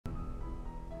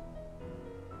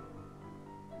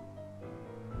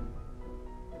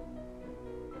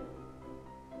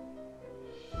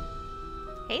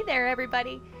Hey there,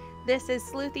 everybody. This is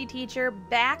Sleuthy Teacher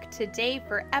back today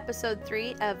for episode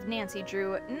 3 of Nancy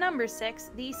Drew number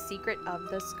 6, The Secret of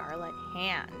the Scarlet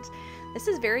Hand. This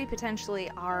is very potentially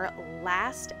our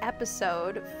last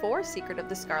episode for Secret of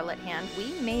the Scarlet Hand.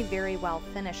 We may very well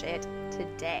finish it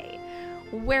today.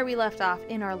 Where we left off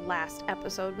in our last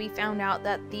episode, we found out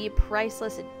that the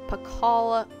priceless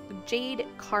Pakal jade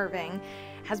carving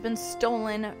has been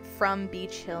stolen from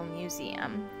Beach Hill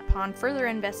Museum. Upon further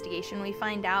investigation, we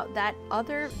find out that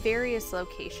other various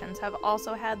locations have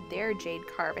also had their jade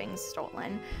carvings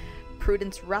stolen.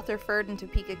 Prudence Rutherford in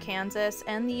Topeka, Kansas,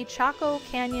 and the Chaco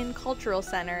Canyon Cultural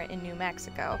Center in New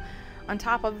Mexico. On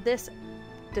top of this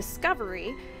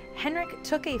discovery, Henrik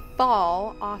took a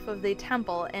fall off of the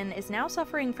temple and is now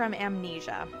suffering from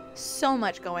amnesia. So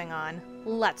much going on.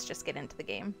 Let's just get into the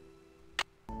game.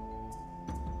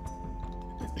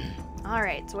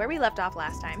 Alright, so where we left off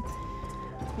last time,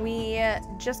 we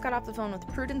just got off the phone with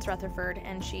Prudence Rutherford,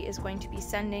 and she is going to be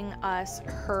sending us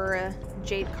her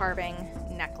jade carving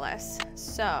necklace.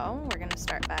 So we're going to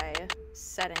start by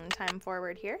setting time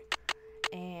forward here,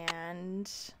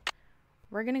 and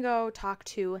we're going to go talk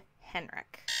to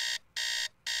Henrik.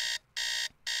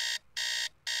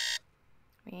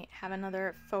 We have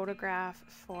another photograph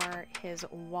for his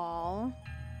wall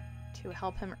to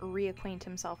help him reacquaint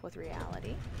himself with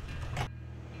reality,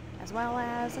 as well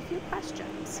as a few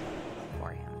questions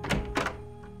for him.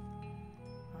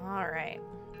 Alright,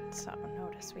 so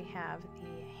notice we have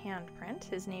the handprint.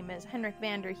 His name is Henrik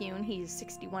van der Heun. He's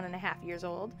 61 and a half years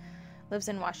old, lives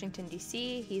in Washington,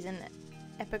 D.C. He's an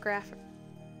epigrapher.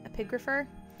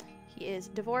 He is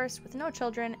divorced with no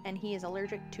children, and he is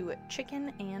allergic to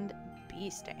chicken and bee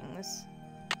stings.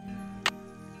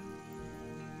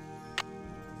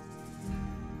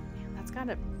 Man, that's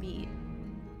gotta be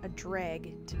a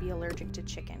drag to be allergic to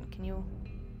chicken. Can you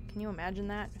imagine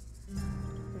that?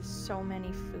 There's so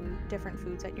many different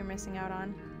foods that you're missing out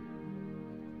on.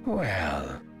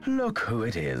 Well, look who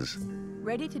it is.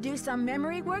 Ready to do some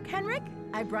memory work, Henrik?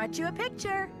 I brought you a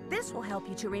picture. This will help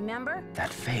you to remember.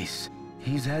 That face.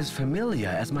 He's as familiar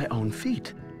as my own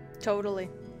feet. Totally.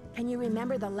 Can you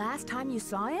remember the last time you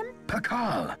saw him?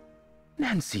 Pakal!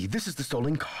 Nancy, this is the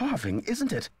stolen carving,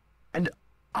 isn't it? And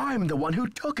I'm the one who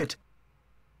took it.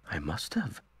 I must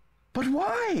have. But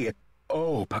why?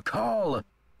 Oh, Pakal!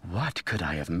 What could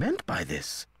I have meant by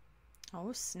this?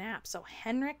 Oh, snap. So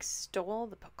Henrik stole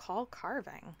the Pakal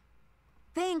carving.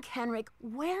 Think, Henrik.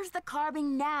 Where's the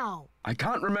carving now? I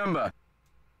can't remember.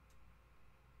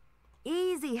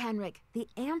 Easy, Henrik. The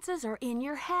answers are in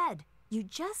your head. You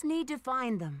just need to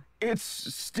find them. It's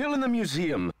still in the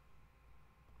museum.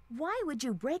 Why would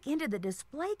you break into the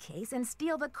display case and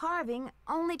steal the carving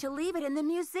only to leave it in the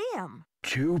museum?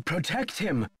 To protect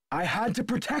him. I had to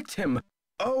protect him.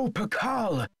 Oh,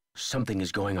 Pakal! Something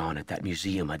is going on at that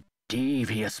museum, a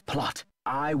devious plot.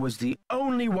 I was the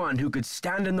only one who could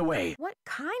stand in the way. What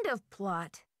kind of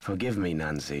plot? Forgive me,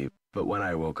 Nancy, but when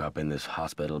I woke up in this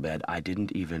hospital bed, I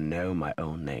didn't even know my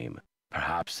own name.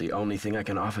 Perhaps the only thing I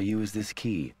can offer you is this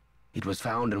key. It was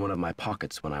found in one of my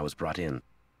pockets when I was brought in.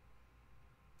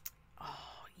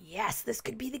 Oh, yes, this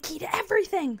could be the key to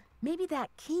everything. Maybe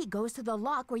that key goes to the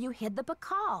lock where you hid the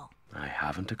Pakal. I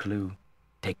haven't a clue.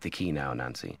 Take the key now,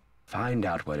 Nancy. Find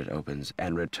out what it opens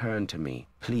and return to me,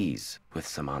 please, with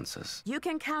some answers. You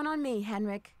can count on me,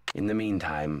 Henrik. In the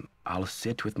meantime, I'll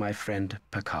sit with my friend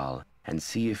Pakal and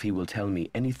see if he will tell me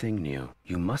anything new.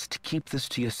 You must keep this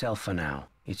to yourself for now.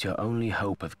 It's your only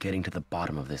hope of getting to the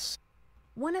bottom of this.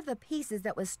 One of the pieces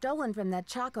that was stolen from the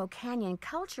Chaco Canyon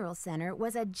Cultural Center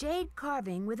was a jade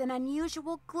carving with an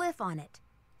unusual glyph on it.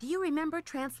 Do you remember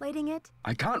translating it?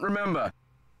 I can't remember.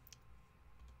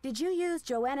 Did you use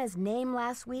Joanna's name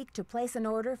last week to place an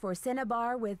order for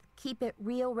Cinnabar with Keep It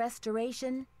Real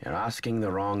Restoration? You're asking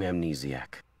the wrong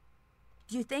amnesiac.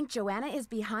 Do you think Joanna is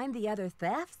behind the other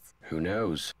thefts? Who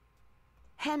knows?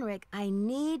 Henrik, I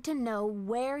need to know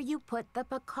where you put the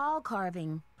Pakal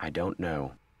carving. I don't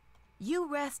know. You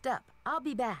rest up. I'll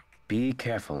be back. Be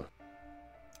careful.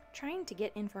 Trying to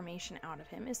get information out of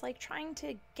him is like trying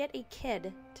to get a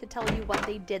kid to tell you what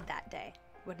they did that day.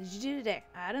 What did you do today?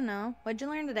 I don't know. What'd you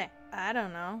learn today? I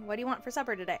don't know. What do you want for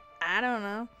supper today? I don't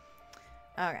know.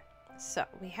 Okay, so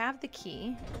we have the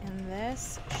key, and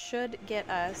this should get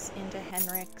us into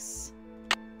Henrik's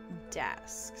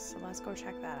desk. So let's go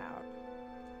check that out.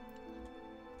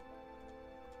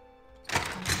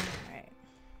 Alright.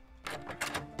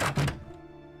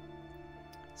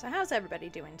 So how's everybody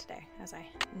doing today as I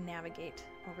navigate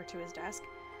over to his desk?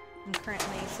 I'm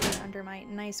currently sitting under my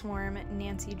nice warm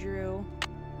Nancy Drew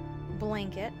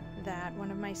blanket. that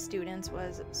one of my students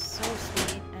was so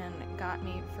sweet and got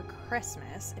me for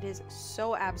Christmas. It is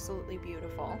so absolutely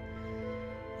beautiful.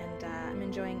 And I'm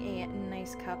enjoying a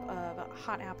nice cup of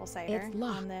hot apple cider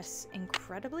on this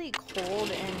incredibly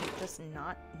cold and just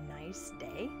not nice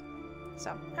day.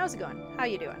 So, how's it going? How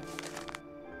you doing?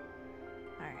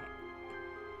 Alright.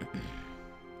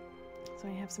 So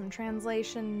I have some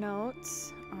translation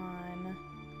notes on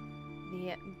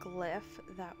the glyph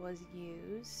that was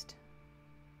used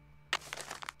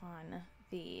on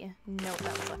the note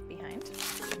that was left behind.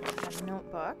 A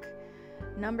notebook.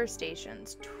 Number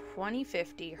stations.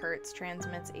 2050 Hertz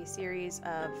transmits a series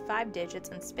of 5 digits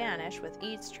in Spanish, with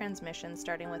each transmission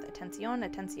starting with atención,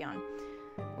 atención.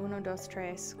 1, 2,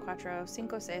 3, 4, 5,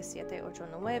 6, 7,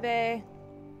 8, 9.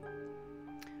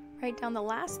 Write down the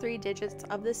last 3 digits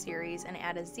of the series and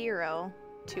add a 0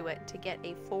 to it to get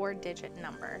a 4-digit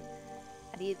number.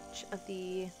 Add each of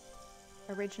the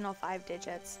original 5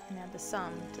 digits and add the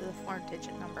sum to the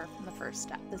 4-digit number from the first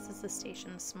step. This is the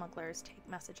station smugglers take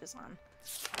messages on.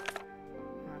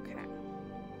 Okay.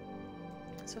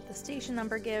 So if the station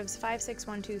number gives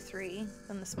 56123,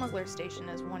 then the smuggler station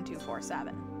is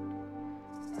 1247.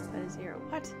 That is 0.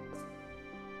 What?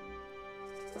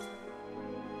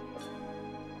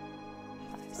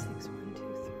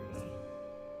 56123.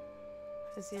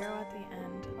 A 0 at the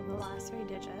end of the last 3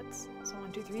 digits. So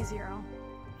 1230.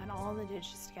 Add all the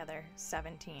digits together.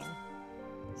 17.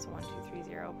 So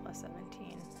 1230 plus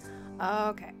 17.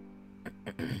 Okay.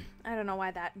 I don't know why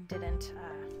that didn't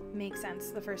make sense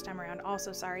the first time around.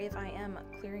 Also, sorry if I am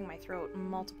clearing my throat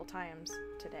multiple times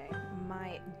today.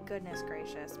 My goodness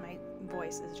gracious, my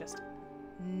voice is just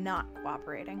not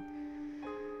cooperating.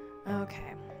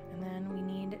 Okay, and then we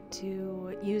need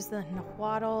to use the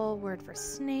Nahuatl word for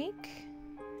snake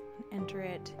and enter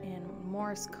it in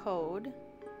Morse code,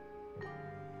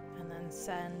 and then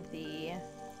send the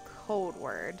code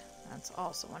word. That's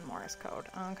also in Morse code.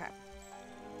 Okay.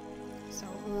 So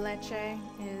leche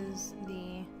is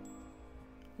the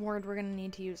word we're going to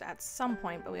need to use at some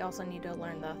point, but we also need to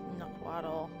learn the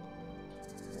Nahuatl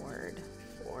word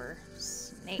for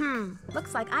snake.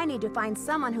 Looks like I need to find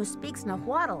someone who speaks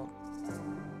Nahuatl.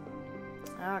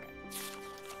 Okay.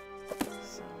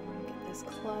 So I'm going to get this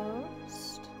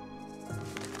closed.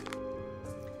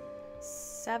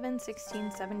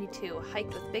 7/16/72.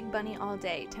 Hiked with Big Bunny all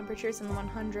day. Temperatures in the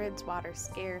 100s. Water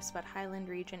scarce, but Highland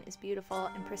region is beautiful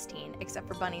and pristine, except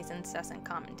for Bunny's incessant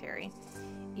commentary.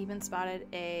 Even spotted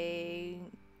a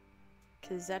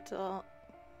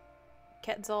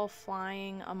quetzal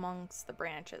flying amongst the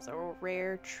branches, a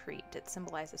rare treat. It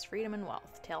symbolizes freedom and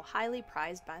wealth. Tale highly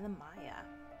prized by the Maya.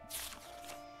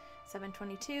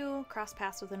 7/22, crossed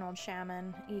paths with an old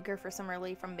shaman, eager for some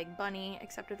relief from Big Bunny,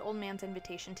 accepted Old Man's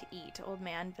invitation to eat. Old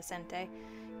Man, Vicente,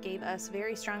 gave us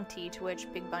very strong tea, to which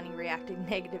Big Bunny reacted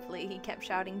negatively. He kept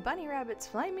shouting, "Bunny rabbits,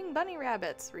 flaming bunny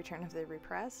rabbits!" Return of the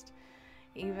Repressed.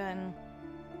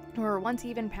 Once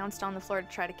even pounced on the floor to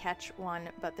try to catch one,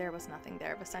 but there was nothing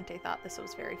there. Vicente thought this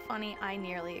was very funny. I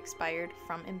nearly expired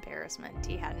from embarrassment.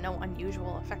 Tea had no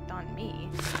unusual effect on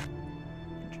me.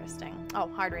 Interesting. Oh,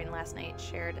 Hard Rain last night.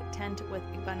 Shared a tent with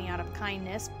Big Bunny out of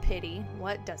kindness. Pity.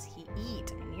 What does he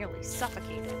eat? I nearly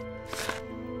suffocated.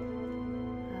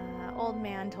 Old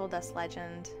Man told us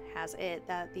legend has it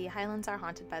that the Highlands are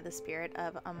haunted by the spirit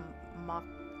of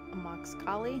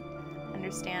Moxcali.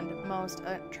 Understand most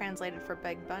translated for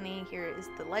Big Bunny. Here is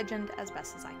the legend as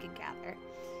best as I could gather.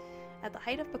 At the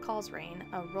height of Bakal's reign,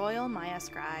 a royal Maya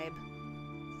scribe,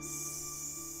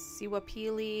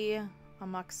 Siwapili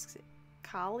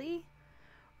Amaxcali,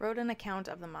 wrote an account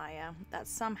of the Maya that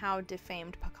somehow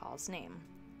defamed Pakal's name.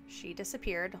 She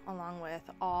disappeared, along with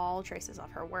all traces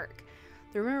of her work.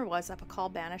 The rumor was that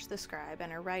Pakal banished the scribe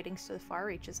and her writings to the far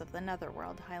reaches of the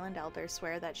netherworld. Highland elders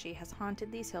swear that she has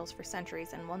haunted these hills for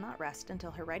centuries and will not rest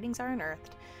until her writings are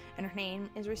unearthed and her name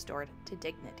is restored to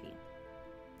dignity.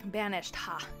 Banished,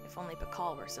 ha! If only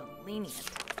Pakal were so lenient.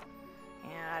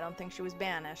 Yeah, I don't think she was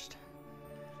banished.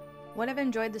 Would have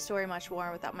enjoyed the story much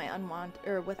more without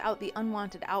the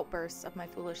unwanted outbursts of my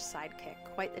foolish sidekick.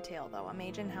 Quite the tale, though.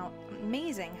 Amazing how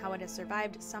it has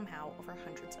survived somehow over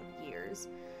hundreds of years.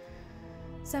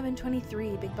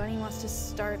 7/23. Big Bunny wants to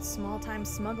start small-time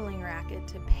smuggling racket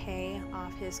to pay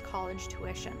off his college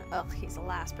tuition. Ugh, he's the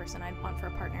last person I'd want for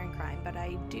a partner in crime, but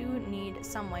I do need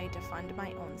some way to fund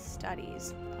my own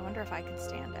studies. I wonder if I could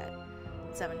stand it.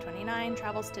 7/29.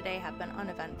 Travels today have been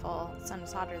uneventful. Sun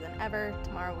is hotter than ever.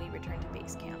 Tomorrow we return to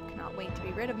base camp. Cannot wait to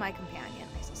be rid of my companion.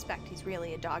 I suspect he's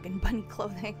really a dog in bunny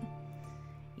clothing.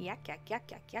 Yak, yak, yak,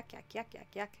 yak, yak, yak, yak, yak,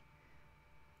 yak.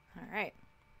 Alright.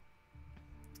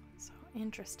 So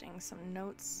interesting. Some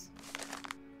notes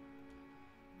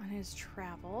on his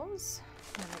travels.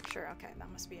 I'm not sure. Okay,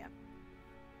 that must be it.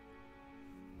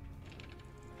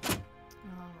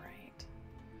 Alright.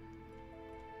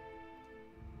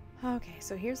 Okay,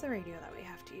 so here's the radio that we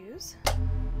have to use. Okay.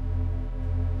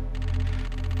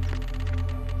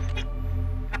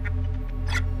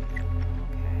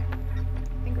 I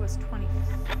think it was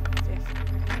 2050.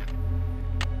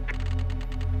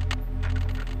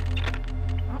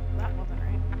 Oh, that wasn't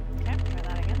right. Okay, try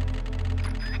that again.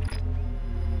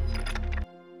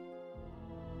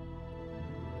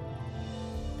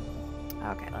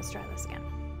 Okay, let's try this again.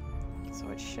 So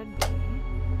it should be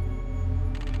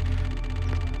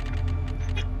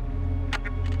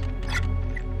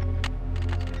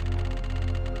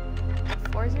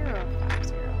 40 or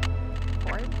 50?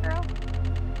 40?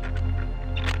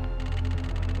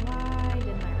 Why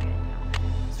didn't I write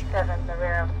it down?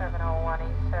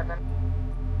 7070187.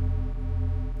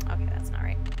 Okay, that's not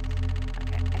right.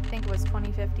 Okay, I think it was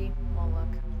 2050. We'll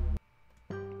look.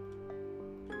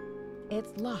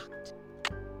 It's locked.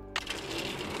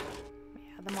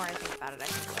 Yeah, the more I think about it, I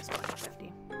think it was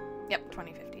 2050. Yep,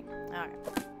 2050. Okay.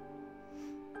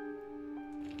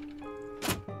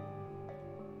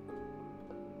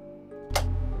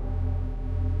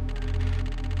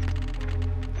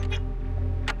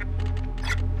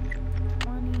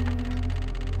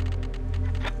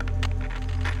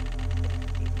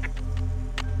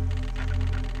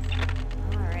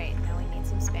 Alright, now we need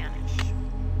some Spanish.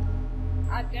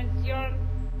 Atención,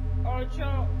 8,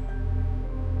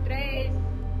 3,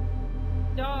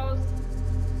 2, 7, 1,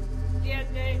 2,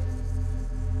 7,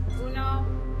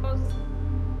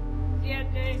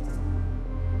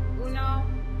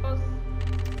 1, 2,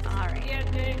 Alright,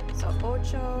 7, so 8,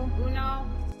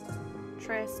 1.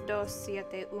 3, 2,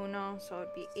 7, 1, so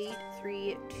it'd be 8,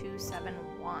 3, 2, 7,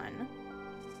 1.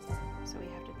 So we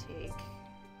have to take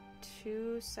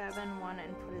 2, 7, 1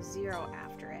 and put a 0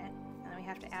 after it. And then we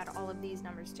have to add all of these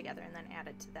numbers together and then add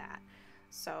it to that.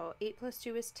 So 8 plus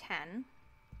 2 is 10.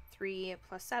 3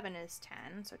 plus 7 is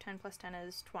 10. So 10 plus 10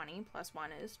 is 20. Plus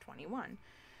 1 is 21.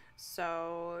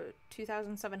 So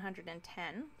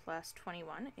 2,710 plus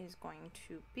 21 is going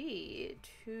to be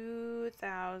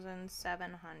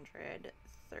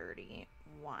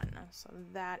 2,731. So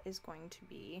that is going to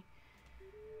be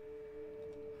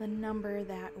the number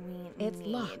that we need. It's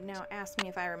locked. Now ask me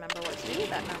if I remember what to do with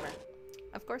that number.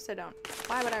 Of course I don't.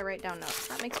 Why would I write down notes?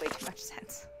 That makes way too much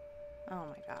sense. Oh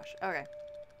my gosh. Okay.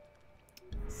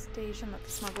 Station that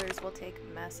the smugglers will take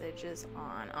messages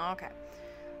on. Okay.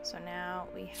 So now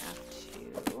we have to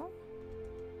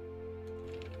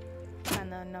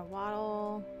find the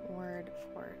Nahuatl word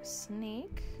for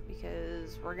snake,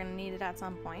 because we're going to need it at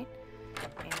some point.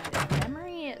 And if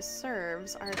memory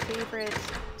serves, our favorite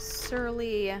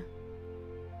surly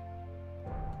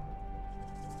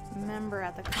member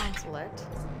at the consulate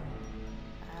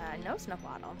knows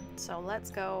Nahuatl. So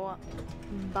let's go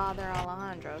bother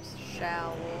Alejandro,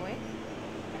 shall we?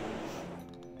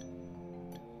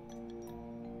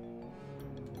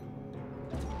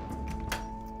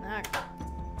 Okay.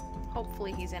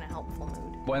 Hopefully he's in a helpful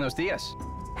mood. Buenos dias.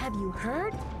 Have you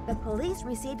heard? The police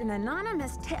received an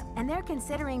anonymous tip, and they're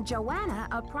considering Joanna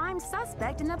a prime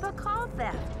suspect in the Bacall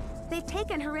theft. They've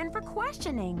taken her in for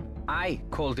questioning. I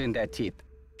called in that tip.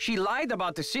 She lied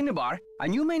about the cinnabar,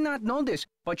 and you may not know this,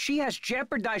 but she has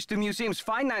jeopardized the museum's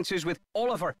finances with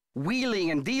all of her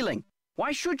wheeling and dealing.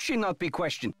 Why should she not be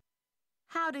questioned?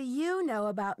 How do you know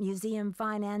about museum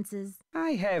finances?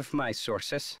 I have my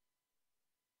sources.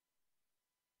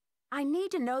 I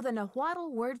need to know the Nahuatl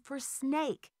word for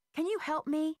snake. Can you help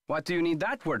me? What do you need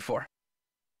that word for?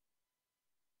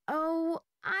 Oh,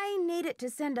 I need it to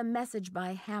send a message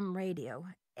by ham radio.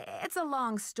 It's a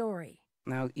long story.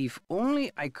 Now, if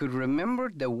only I could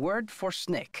remember the word for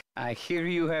snake. I hear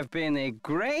you have been a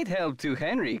great help to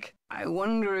Henrik. I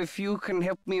wonder if you can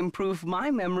help me improve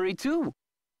my memory too.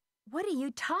 What are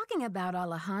you talking about,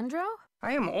 Alejandro?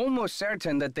 I am almost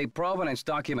certain that the provenance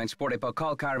documents for the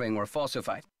Bacall carving were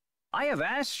falsified. I have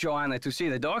asked Joanna to see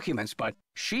the documents, but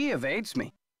she evades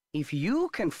me. If you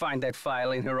can find that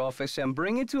file in her office and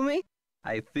bring it to me,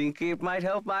 I think it might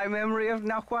help my memory of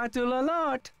Nahuatl a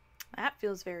lot. That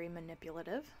feels very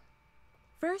manipulative.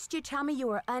 First, you tell me you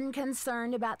were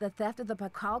unconcerned about the theft of the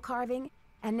Bacall carving,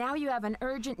 and now you have an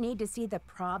urgent need to see the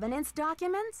provenance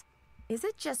documents? Is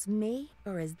it just me,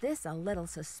 or is this a little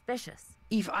suspicious?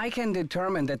 If I can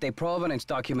determine that the provenance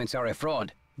documents are a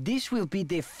fraud, this will be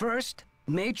the first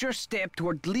major step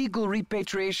toward legal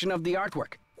repatriation of the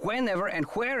artwork, whenever and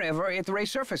wherever it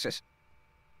resurfaces.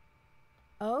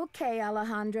 Okay,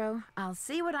 Alejandro. I'll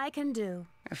see what I can do.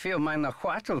 I feel my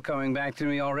Nahuatl coming back to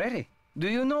me already. Do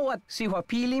you know what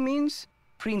Sihuapili means?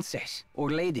 princess or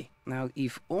lady. Now,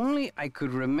 if only I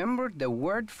could remember the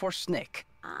word for snake.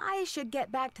 I should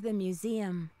get back to the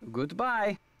museum.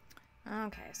 Goodbye.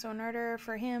 Okay, so in order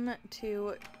for him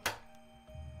to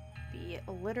be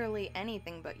literally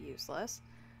anything but useless,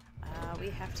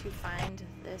 we have to find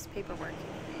this paperwork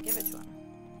and give it to him.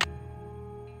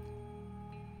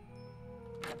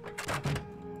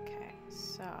 Okay,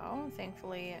 so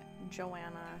thankfully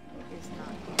Joanna is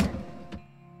not here.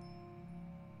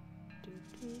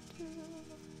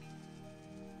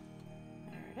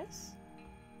 There it is.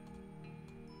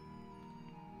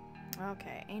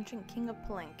 Okay, Ancient King of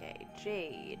Palenque,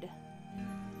 Jade.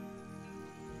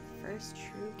 First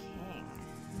true king.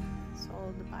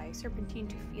 Sold by Serpentine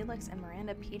to Felix and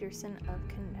Miranda Peterson of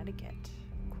Connecticut.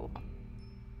 Cool.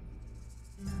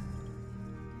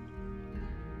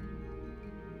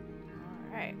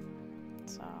 Alright,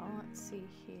 so let's see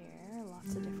here.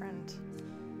 Lots of different...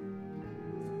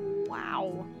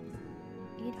 Wow!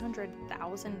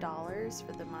 $800,000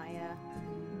 for the Maya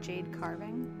jade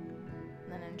carving.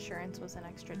 And then insurance was an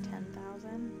extra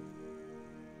 $10,000.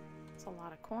 That's a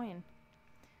lot of coin.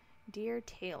 Dear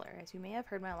Taylor, as you may have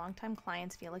heard, my longtime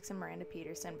clients Felix and Miranda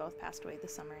Peterson both passed away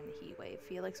this summer in the heat wave.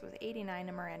 Felix was 89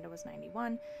 and Miranda was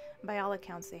 91. By all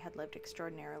accounts, they had lived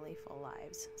extraordinarily full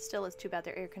lives. Still, it's too bad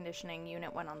their air conditioning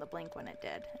unit went on the blink when it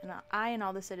did. And I and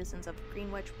all the citizens of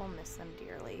Greenwich will miss them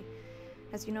dearly.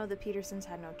 As you know, the Petersons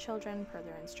had no children. Per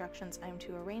their instructions, I am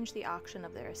to arrange the auction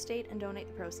of their estate and donate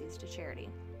the proceeds to charity.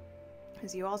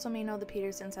 As you also may know, the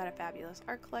Petersons had a fabulous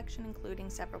art collection, including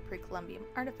several pre-Columbian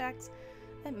artifacts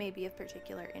that may be of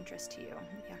particular interest to you.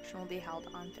 The auction will be held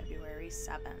on February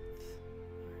 7th.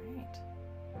 Alright.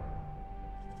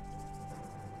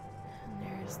 And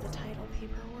there's the title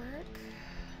paperwork.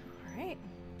 Alright.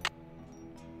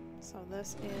 So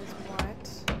this is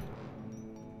what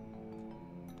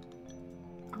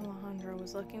Alejandro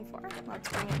was looking for. Let's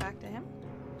bring it back to him.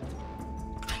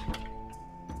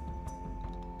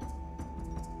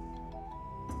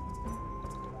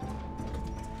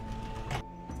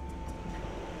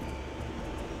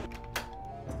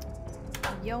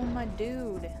 Yo, my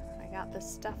dude, I got this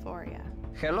stuff for you.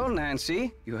 Hello,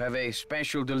 Nancy. You have a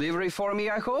special delivery for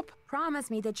me, I hope? Promise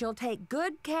me that you'll take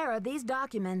good care of these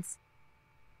documents.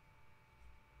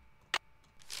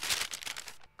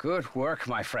 Good work,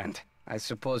 my friend. I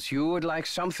suppose you would like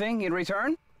something in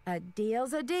return? A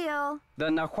deal's a deal. The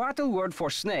Nahuatl word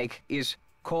for snake is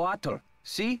coatl.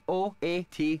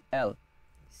 C-O-A-T-L.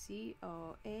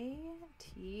 C-O-A-T-L.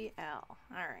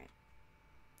 All right.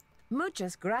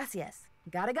 Muchas gracias.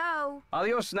 Gotta go.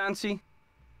 Adios, Nancy.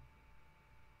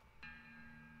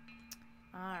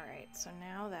 All right, so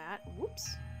now that,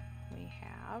 whoops, we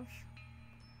have,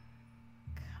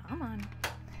 come on,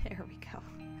 there we go.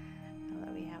 Now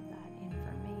that we have that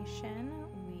information,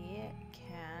 we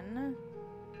can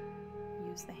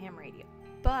use the ham radio.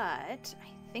 But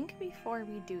I think before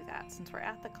we do that, since we're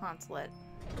at the consulate,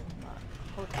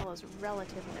 the hotel is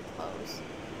relatively close.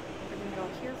 We're gonna go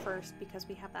here first because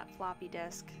we have that floppy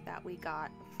disk that we got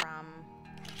from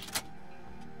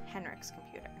Henrik's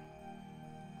computer.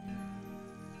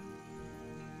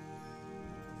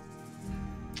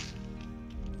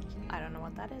 I don't know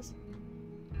what that is.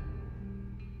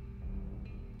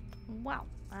 Well,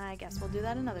 I guess we'll do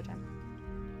that another time.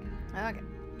 Okay.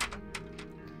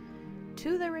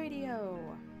 To the radio.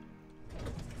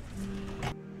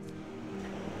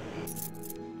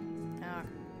 Okay,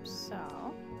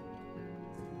 so...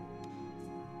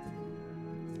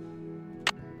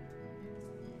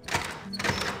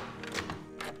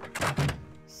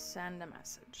 send a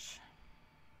message.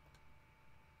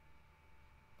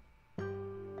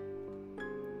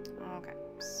 Okay,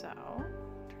 so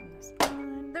turn this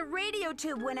on. The radio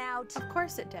tube went out. Of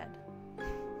course it did.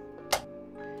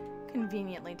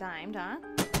 Conveniently timed, huh?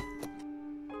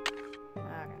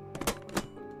 Okay.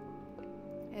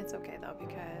 It's okay though,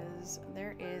 because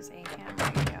there is a ham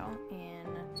radio in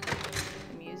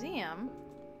the museum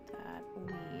that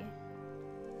we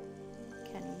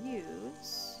can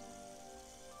use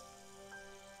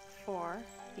for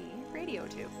the radio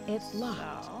tube. It's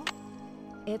locked. So,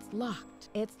 it's locked.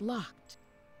 It's locked.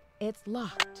 It's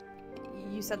locked.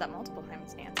 you said that multiple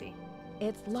times, Nancy.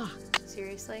 It's locked.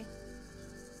 Seriously?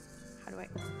 How do I...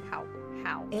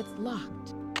 How? It's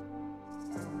locked.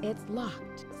 It's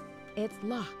locked. It's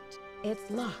locked. It's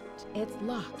locked. It's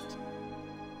locked.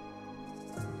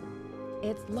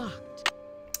 It's locked.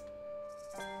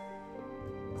 I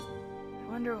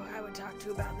wonder who I would talk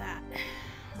to about that.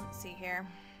 Let's see here.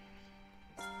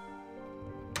 I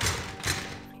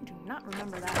do not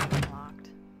remember that being locked.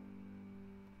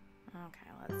 Okay,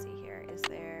 let's see here. Is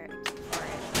there a key for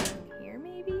it in here,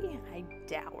 maybe? I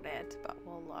doubt it, but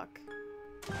we'll look.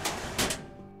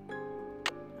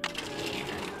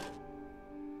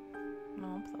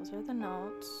 Nope, those are the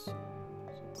notes. So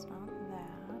it's not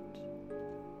that.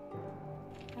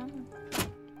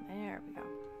 There we go.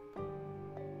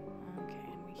 Okay,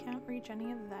 and we can't reach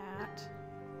any of that.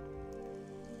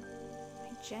 I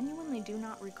genuinely do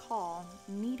not recall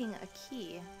needing a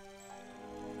key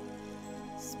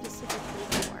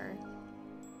specifically for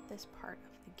this part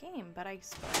of the game, but I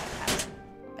suppose it has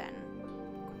been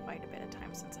quite a bit of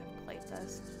time since I've played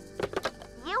this.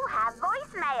 You have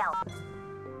voicemail.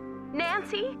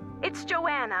 Nancy, it's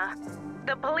Joanna.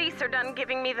 The police are done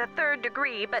giving me the 3rd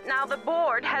degree, but now the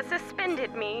board has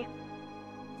suspended me.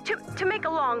 To make a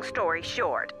long story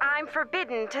short, I'm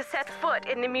forbidden to set foot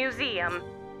in the museum.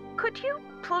 Could you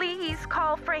please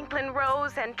call Franklin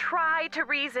Rose and try to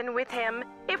reason with him?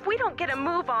 If we don't get a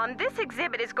move on, this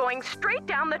exhibit is going straight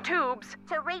down the tubes.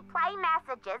 To replay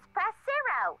messages, press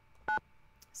 0.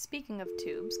 Speaking of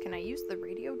tubes, can I use the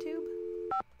radio tube?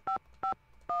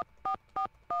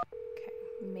 Okay,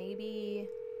 maybe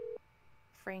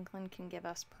Franklin can give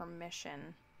us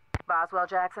permission. Boswell,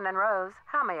 Jackson, and Rose,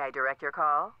 how may I direct your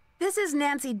call? This is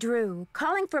Nancy Drew,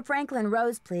 calling for Franklin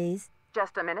Rose, please.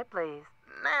 Just a minute, please.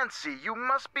 Nancy, you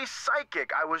must be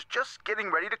psychic. I was just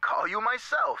getting ready to call you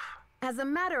myself. As a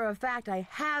matter of fact, I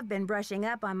have been brushing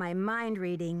up on my mind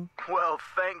reading. Well,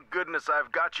 thank goodness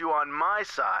I've got you on my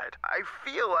side. I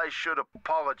feel I should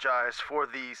apologize for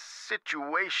the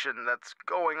situation that's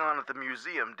going on at the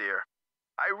museum, dear.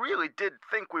 I really did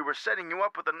think we were setting you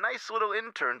up with a nice little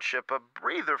internship, a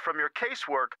breather from your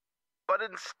casework, but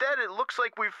instead it looks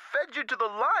like we've fed you to the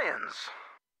lions.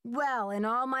 Well, in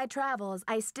all my travels,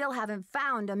 I still haven't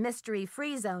found a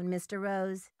mystery-free zone, Mr.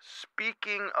 Rose.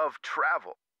 Speaking of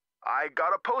travel, I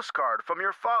got a postcard from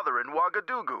your father in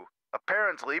Ouagadougou.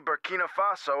 Apparently, Burkina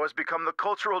Faso has become the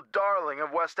cultural darling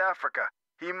of West Africa.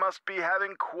 He must be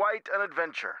having quite an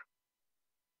adventure.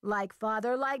 Like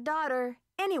father, like daughter.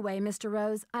 Anyway, Mr.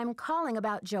 Rose, I'm calling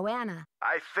about Joanna.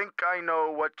 I think I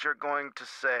know what you're going to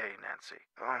say, Nancy.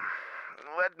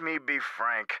 Let me be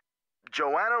frank.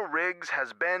 Joanna Riggs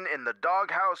has been in the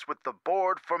doghouse with the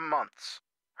board for months.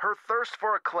 Her thirst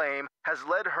for acclaim has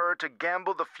led her to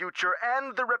gamble the future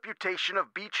and the reputation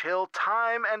of Beach Hill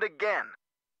time and again.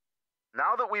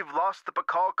 Now that we've lost the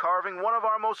Pakal carving, one of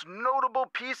our most notable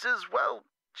pieces, well,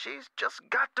 she's just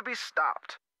got to be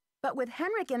stopped. But with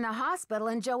Henrik in the hospital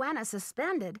and Joanna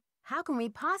suspended, how can we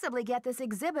possibly get this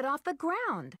exhibit off the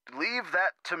ground? Leave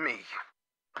that to me.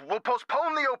 We'll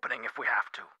postpone the opening if we have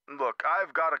to. Look,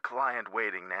 I've got a client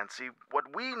waiting, Nancy.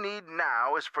 What we need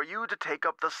now is for you to take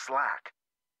up the slack.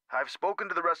 I've spoken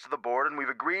to the rest of the board, and we've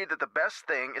agreed that the best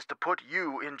thing is to put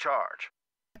you in charge.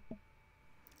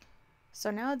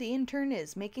 So now the intern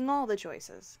is making all the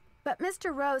choices. But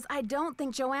Mr. Rose, I don't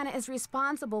think Joanna is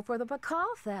responsible for the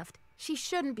Pakal theft. She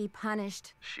shouldn't be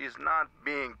punished. She's not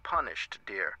being punished,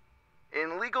 dear.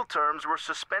 In legal terms, we're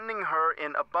suspending her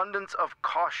in abundance of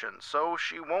caution, so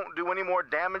she won't do any more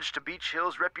damage to Beach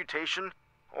Hill's reputation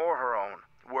or her own.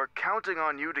 We're counting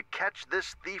on you to catch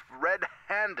this thief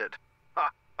red-handed. Ha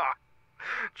ha!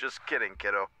 Just kidding,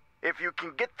 kiddo. If you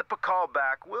can get the Pakal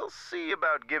back, we'll see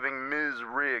about giving Ms.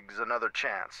 Riggs another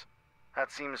chance. That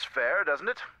seems fair, doesn't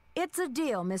it? It's a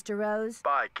deal, Mr. Rose.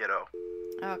 Bye, kiddo.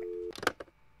 Okay.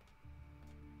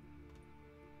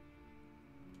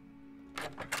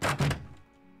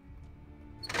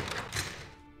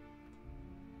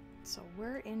 So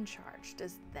we're in charge.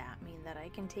 Does that mean that I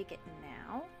can take it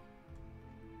now?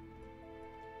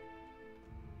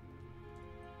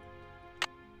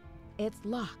 It's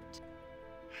locked.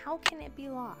 How can it be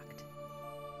locked?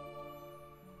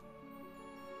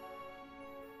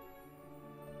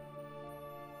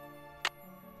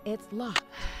 It's locked.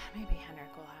 Maybe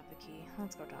Henrik will have the key.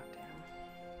 Let's go talk to him.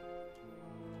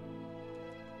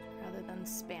 Rather than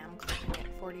spam clicking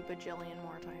it 40 bajillion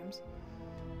more times.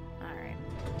 Alright.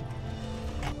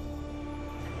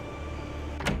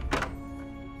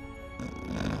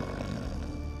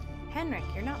 Henrik,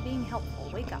 you're not being helpful.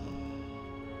 Wake up.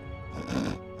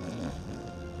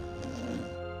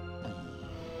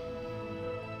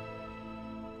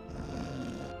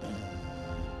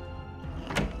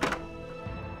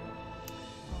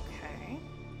 Okay,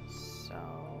 so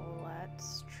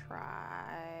let's try...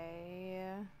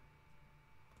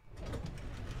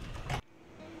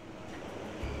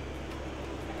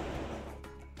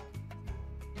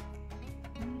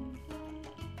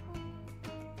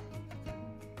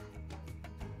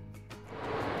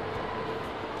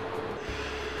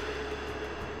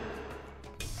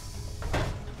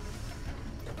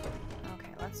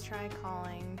 Let's try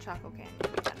calling Choco Candy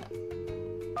again.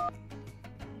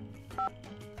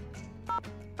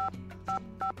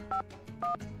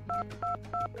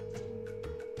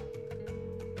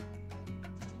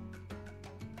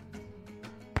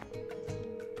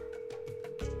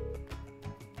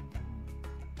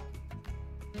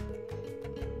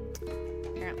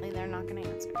 Apparently they're not going to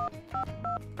answer.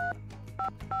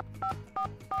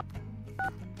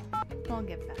 I'll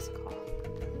give Bess a call.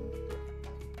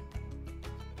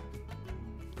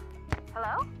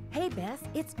 Hello? Hey, Bess,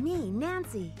 it's me,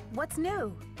 Nancy. What's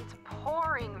new? It's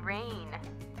pouring rain.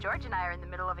 George and I are in the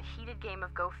middle of a heated game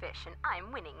of Go Fish, and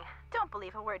I'm winning. Don't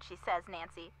believe a word she says,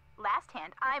 Nancy. Last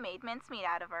hand, I made mincemeat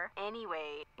out of her.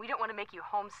 Anyway, we don't want to make you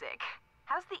homesick.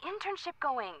 How's the internship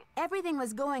going? Everything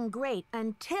was going great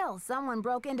until someone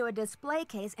broke into a display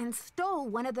case and stole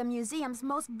one of the museum's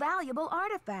most valuable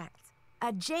artifacts,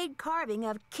 a jade carving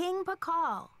of King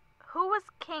Pakal. Who was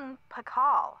King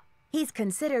Pakal? He's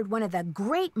considered one of the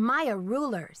great Maya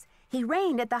rulers. He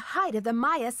reigned at the height of the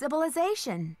Maya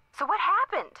civilization. So what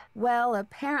happened? Well,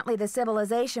 apparently the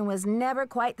civilization was never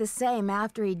quite the same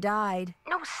after he died.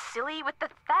 No, silly, with the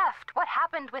theft. What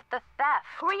happened with the theft?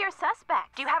 Who are your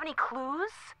suspects? Do you have any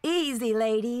clues? Easy,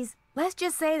 ladies. Let's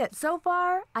just say that so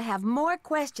far, I have more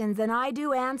questions than I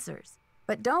do answers.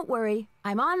 But don't worry,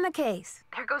 I'm on the case.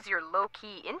 There goes your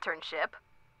low-key internship.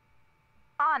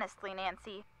 Honestly,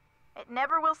 Nancy, it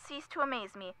never will cease to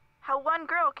amaze me how one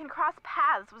girl can cross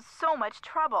paths with so much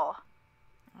trouble.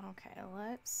 Okay,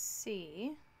 let's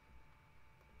see.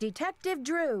 Detective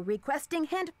Drew, requesting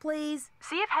hint, please.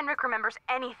 See if Henrik remembers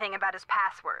anything about his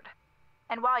password.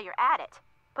 And while you're at it,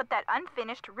 put that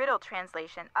unfinished riddle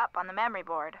translation up on the memory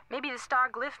board. Maybe the Star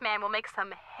Glyph Man will make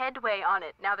some headway on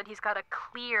it now that he's got a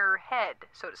clear head,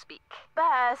 so to speak.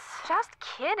 Bess, Just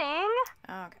kidding.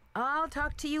 Okay. I'll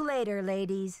talk to you later,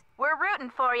 ladies. we're rooting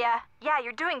for ya. Yeah,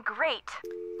 you're doing great.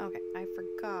 Okay, I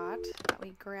forgot that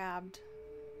we grabbed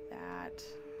that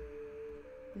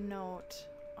note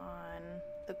on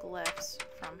the glyphs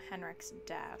from Henrik's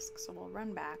desk. So we'll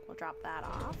run back, we'll drop that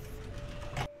off.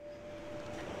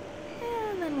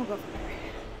 And then we'll go from there.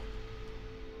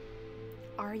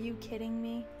 Are you kidding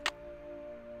me?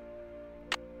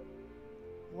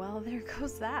 Well, there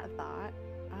goes that thought.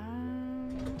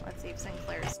 Let's see if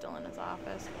Sinclair's still in his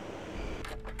office.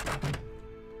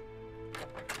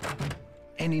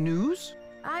 Any news?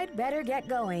 I'd better get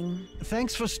going.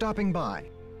 Thanks for stopping by.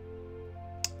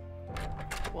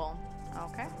 Well,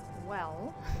 okay.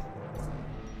 Well,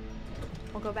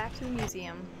 we'll go back to the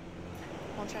museum.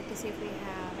 We'll check to see if we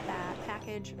have that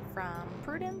package from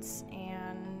Prudence,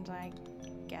 and I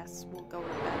guess we'll go to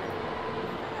bed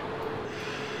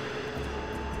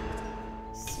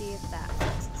and see if that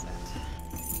fixes it.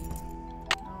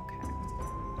 Okay.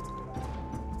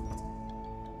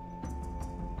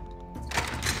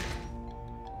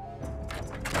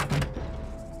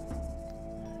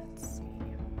 Let's see.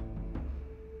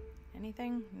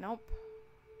 Anything? Nope.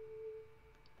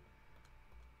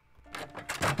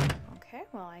 Okay,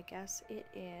 well, I guess it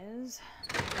is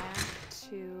back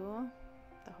to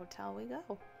the hotel we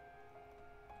go.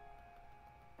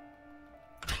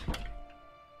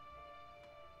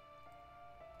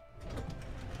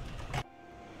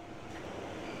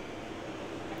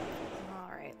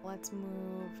 Alright, let's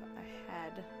move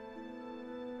ahead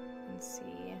and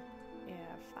see if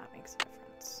that makes a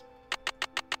difference.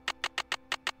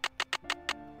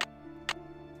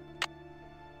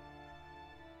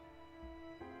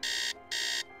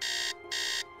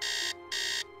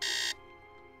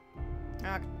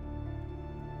 Okay.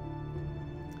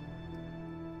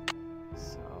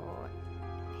 So,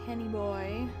 Henny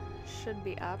Boy should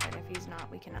be up, and if he's not,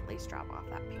 we can at least drop off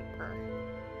that paper.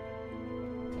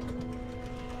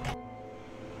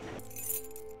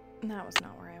 That was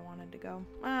not where I wanted to go.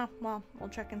 Ah, well, we'll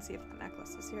check and see if the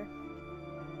necklace is here.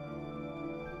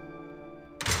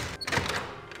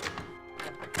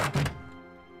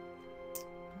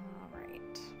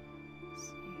 Alright.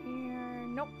 See here.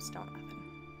 Nope, still nothing.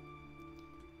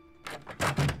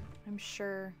 I'm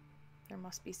sure there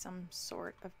must be some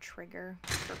sort of trigger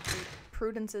for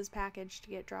Prudence's package to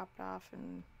get dropped off,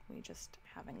 and we just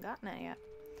haven't gotten it yet.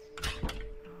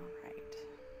 Alright.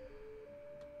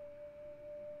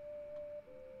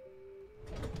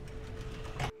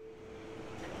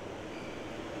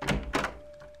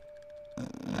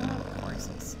 Of course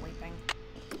he's sleeping.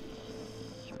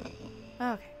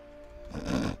 Okay.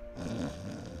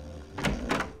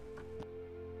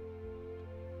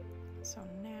 So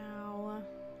now,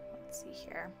 let's see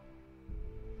here.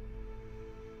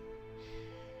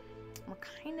 We're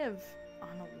kind of on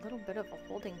a little bit of a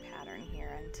holding pattern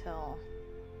here until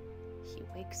he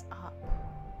wakes up.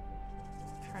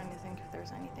 I'm trying to think if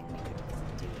there's anything we could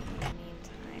do in the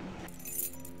meantime.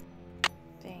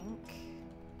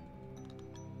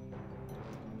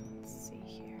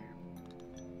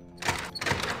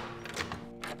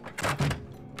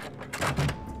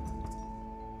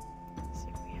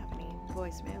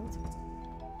 voicemails.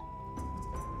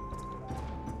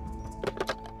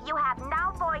 You have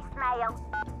no voicemail.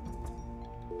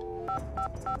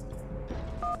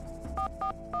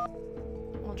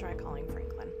 We'll try calling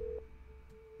Franklin.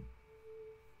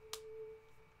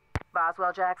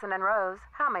 Boswell, Jackson, and Rose,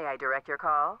 how may I direct your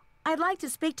call? I'd like to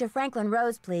speak to Franklin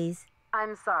Rose, please.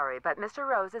 I'm sorry, but Mr.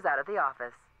 Rose is out of the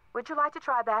office. Would you like to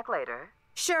try back later?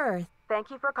 Sure.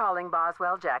 Thank you for calling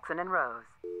Boswell, Jackson, and Rose.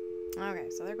 Okay,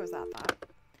 so there goes that thought.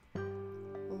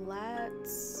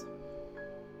 Let's...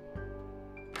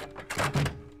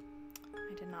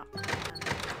 I did not plan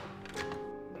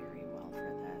very well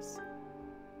for this.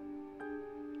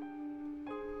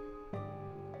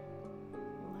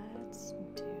 Let's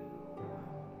do...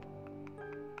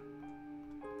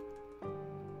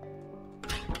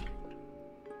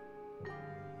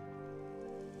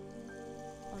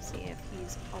 We'll see if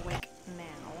he's awake now.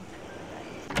 I bet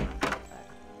he's not, but...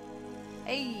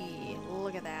 Hey,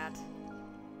 look at that.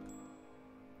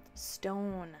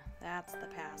 Stone. That's the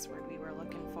password we were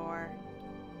looking for.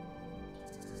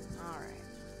 Alright.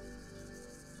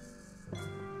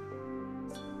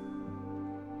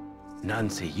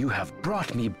 Nancy, you have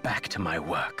brought me back to my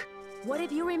work. What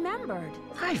have you remembered?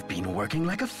 I've been working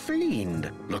like a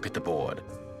fiend. Look at the board.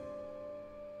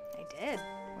 I did.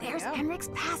 There's Henrik's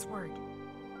password.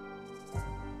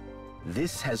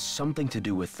 This has something to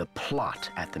do with the plot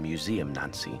at the museum,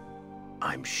 Nancy.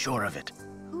 I'm sure of it.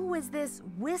 Who is this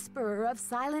whisperer of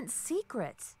silent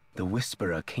secrets? The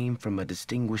Whisperer came from a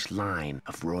distinguished line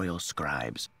of royal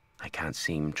scribes. I can't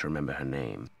seem to remember her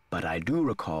name, but I do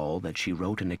recall that she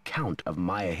wrote an account of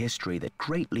Maya history that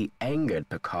greatly angered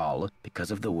Pakal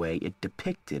because of the way it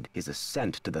depicted his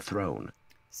ascent to the throne.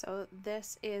 So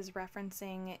this is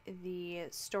referencing the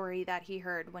story that he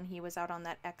heard when he was out on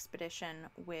that expedition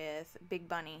with Big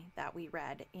Bunny that we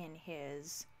read in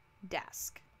his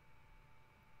desk.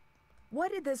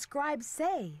 What did the scribe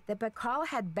say? That Pakal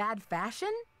had bad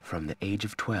fashion? From the age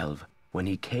of 12, when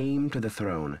he came to the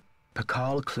throne,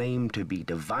 Pakal claimed to be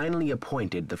divinely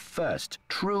appointed the first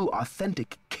true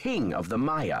authentic king of the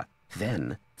Maya.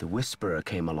 Then the Whisperer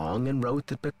came along and wrote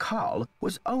that Pakal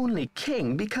was only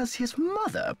king because his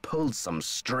mother pulled some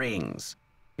strings.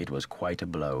 It was quite a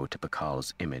blow to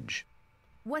Pakal's image.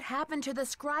 What happened to the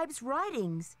scribe's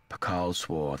writings? Pakal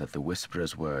swore that the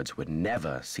Whisperer's words would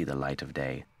never see the light of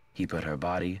day. He put her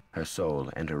body, her soul,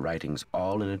 and her writings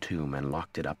all in a tomb and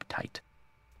locked it up tight.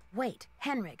 Wait,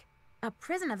 Henrik, a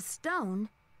prison of stone?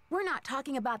 We're not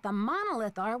talking about the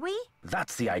monolith, are we?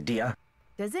 That's the idea.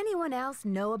 Does anyone else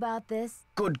know about this?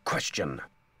 Good question.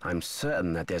 I'm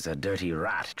certain that there's a dirty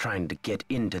rat trying to get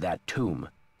into that tomb.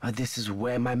 This is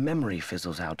where my memory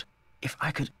fizzles out. If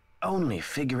I could only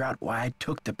figure out why I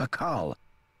took the Pakal.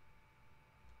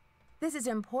 This is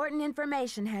important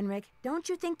information, Henrik. Don't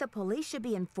you think the police should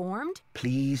be informed?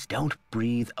 Please don't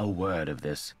breathe a word of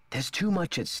this. There's too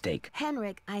much at stake.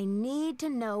 Henrik, I need to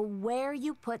know where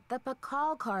you put the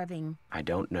Pakal carving. I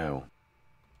don't know.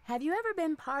 Have you ever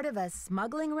been part of a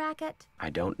smuggling racket?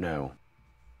 I don't know.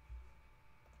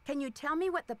 Can you tell me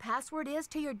what the password is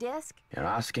to your disk? You're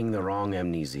asking the wrong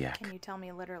amnesiac. Can you tell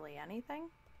me literally anything?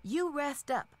 You rest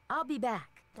up. I'll be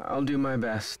back. I'll do my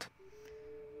best.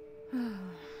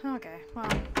 Okay, well,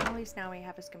 at least now we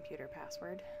have his computer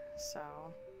password. So,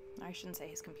 I shouldn't say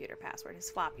his computer password,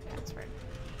 his floppy password.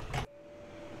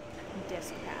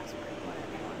 Disk password,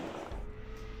 whatever you want to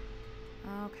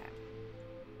call it. Okay.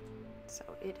 So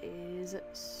it is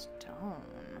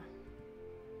stone.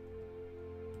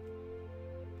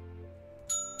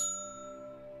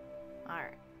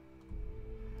 Alright.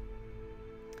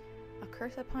 A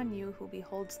curse upon you who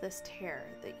beholds this terror.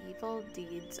 The evil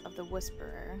deeds of the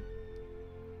Whisperer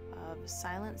of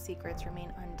silent secrets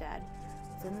remain undead.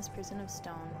 Within this prison of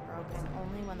stone, broken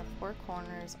only when the four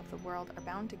corners of the world are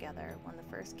bound together, when the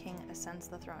first king ascends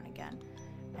the throne again,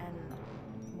 and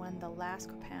when the last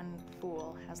Copan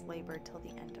fool has labored till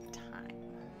the end of time.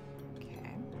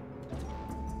 Okay.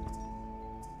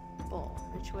 Bull.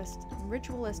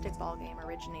 Ritualistic ball game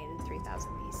originated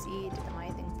 3000 BC.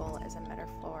 Demonizing bull as a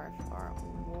metaphor for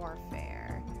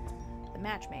warfare. The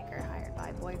matchmaker, hired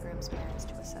by boy groom's parents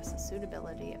to assess the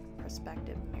suitability of a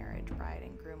prospective marriage. Bride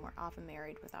and groom were often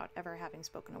married without ever having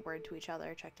spoken a word to each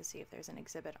other. Check to see if there's an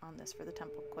exhibit on this for the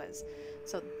temple quiz.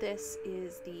 So this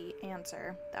is the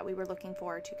answer that we were looking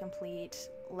for to complete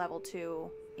level 2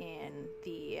 in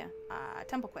the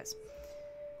temple quiz.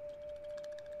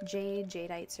 Jade,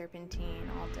 jadeite, serpentine,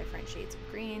 all different shades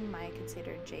of green. Maya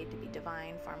considered jade to be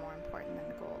divine, far more important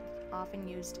than gold. Often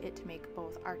used it to make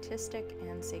both artistic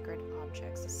and sacred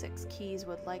objects. 6 keys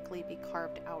would likely be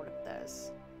carved out of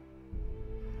this.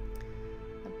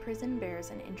 The prison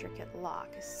bears an intricate lock.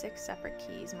 6 separate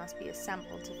keys must be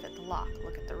assembled to fit the lock.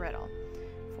 Look at the riddle.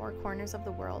 4 corners of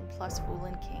the world plus Fool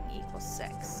and King equals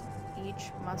 6.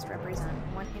 Each must represent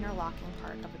one interlocking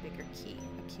part of a bigger key.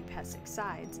 A cube has 6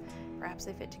 sides. Perhaps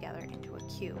they fit together into a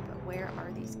cube, but where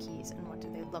are these keys and what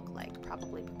do they look like?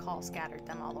 Probably Pakal scattered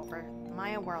them all over the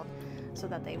Maya world so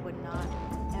that they would not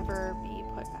ever be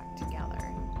put back together.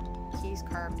 Keys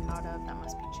carved out of them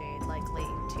must be jade, likely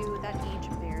 2 that each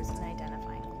bears an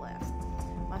identifying glyph.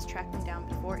 Must track them down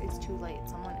before it's too late.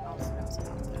 Someone else knows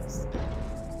about this.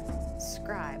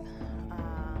 Scribe.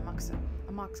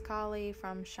 Moxkali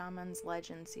from Shaman's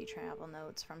Legend. See travel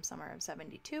notes from summer of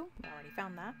 72. We already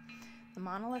found that. The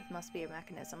monolith must be a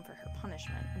mechanism for her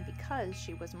punishment, and because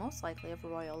she was most likely of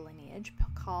royal lineage,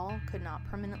 Pakal could not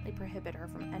permanently prohibit her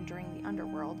from entering the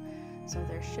underworld, so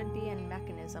there should be a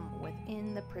mechanism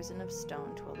within the prison of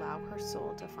stone to allow her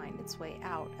soul to find its way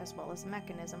out, as well as a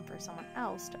mechanism for someone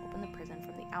else to open the prison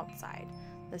from the outside.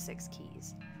 The 6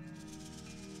 keys.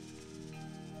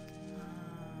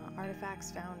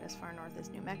 Artifacts found as far north as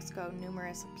New Mexico.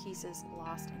 Numerous pieces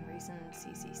lost in recent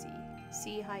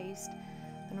sea heist.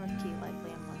 The North Key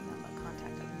likely among them, but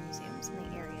contact other museums in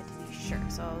the area to be sure.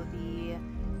 So the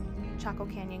Chaco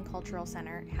Canyon Cultural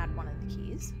Center had one of the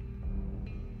keys.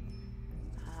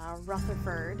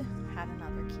 Rutherford had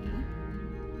another key.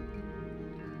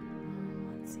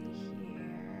 Let's see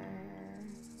here.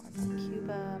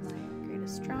 Cuba, my great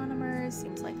astronomers.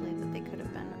 Seems likely that they could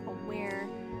have been aware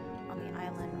on the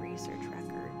island research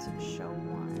records. Show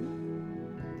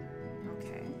 1.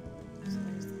 Okay, so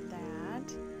there's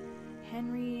that.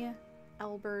 Henry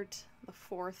Albert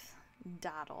IV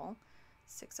Daddle,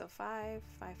 605-555-3195.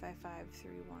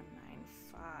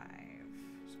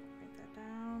 So write that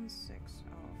down.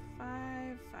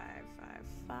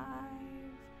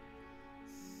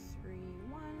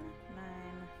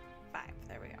 605-555-3195.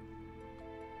 There we go.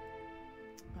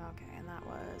 Okay, and that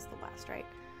was the last, right?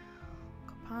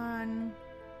 Copan.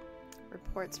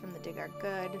 Reports from the dig are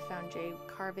good. Found jade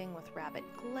carving with rabbit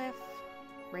glyph.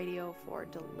 Radio for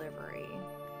delivery.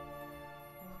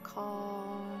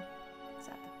 Pakal is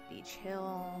at the beach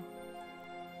hill.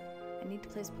 I need to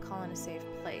place Pakal in a safe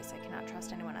place. I cannot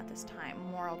trust anyone at this time.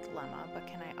 Moral dilemma, but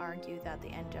can I argue that the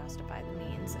end justify the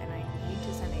means? And I need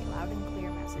to send a loud and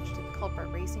clear message to the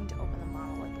culprit racing to open the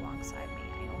monolith alongside me.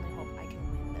 I only hope I can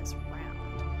win this round.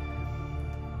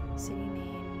 City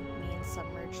name means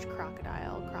submerged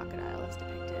crocodile. Crocodile is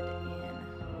depicted in many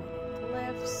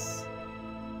glyphs.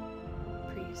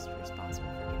 Priest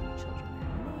responsible for giving children their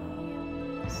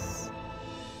names.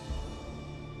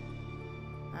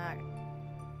 Alright,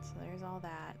 so there's all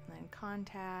that. And then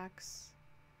contacts.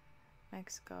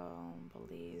 Mexico,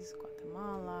 Belize,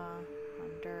 Guatemala,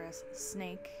 Honduras,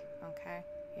 Snake. Okay,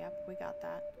 yep, we got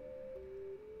that.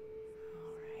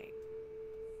 Alright.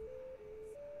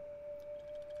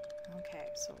 Okay,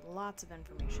 so lots of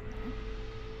information there.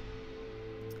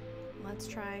 Let's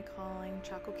try calling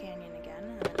Chaco Canyon again,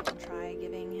 and then we'll try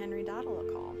giving Henry Daddle a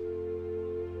call.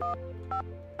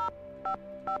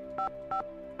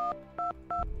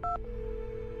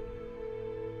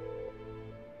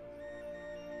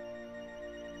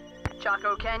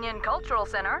 Chaco Canyon Cultural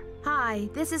Center. Hi,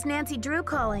 this is Nancy Drew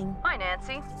calling. Hi,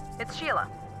 Nancy. It's Sheila.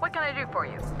 What can I do for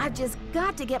you? I've just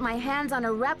got to get my hands on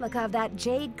a replica of that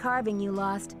jade carving you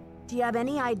lost. Do you have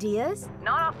any ideas?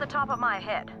 Not off the top of my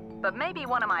head, but maybe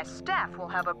one of my staff will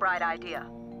have a bright idea.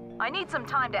 I need some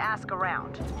time to ask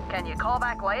around. Can you call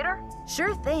back later?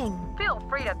 Sure thing. Feel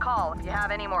free to call if you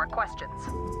have any more questions.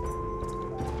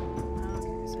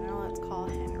 Okay, so now let's call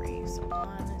Henry. So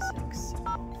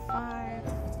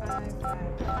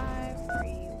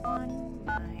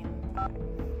 1-605-555-3195.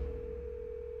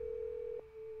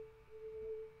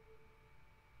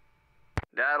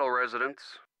 Daddle residence.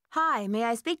 Hi, may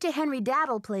I speak to Henry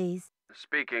Daddle, please?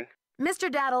 Speaking.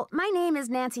 Mr. Daddle, my name is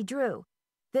Nancy Drew.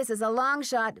 This is a long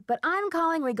shot, but I'm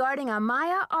calling regarding a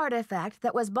Maya artifact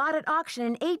that was bought at auction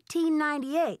in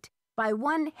 1898 by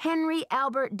one Henry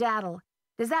Albert Daddle.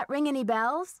 Does that ring any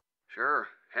bells? Sure.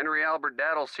 Henry Albert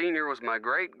Daddle Sr. was my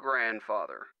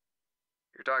great-grandfather.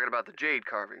 You're talking about the jade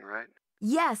carving, right?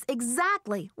 Yes,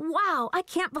 exactly. Wow, I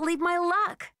can't believe my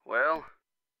luck. Well,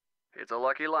 it's a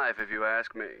lucky life if you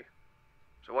ask me.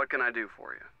 So what can I do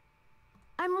for you?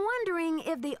 I'm wondering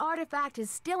if the artifact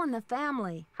is still in the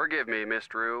family. Forgive me, Miss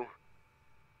Drew.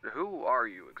 Who are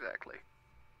you exactly?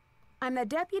 I'm the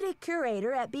deputy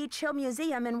curator at Beach Hill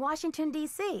Museum in Washington,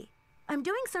 D.C. I'm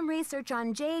doing some research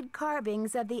on jade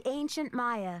carvings of the ancient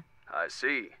Maya. I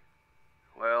see.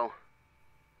 Well,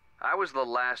 I was the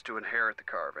last to inherit the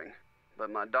carving, but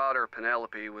my daughter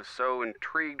Penelope was so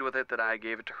intrigued with it that I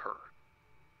gave it to her.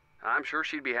 I'm sure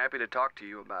she'd be happy to talk to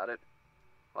you about it.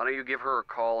 Why don't you give her a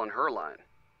call on her line?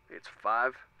 It's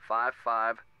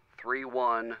 555-3197.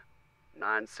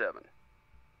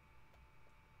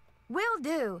 Will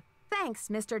do. Thanks,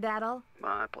 Mr. Daddle.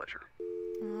 My pleasure.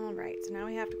 All right, so now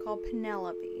we have to call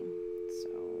Penelope. So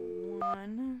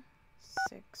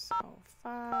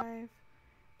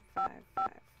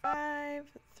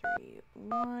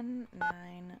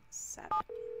 1-605-555-3197.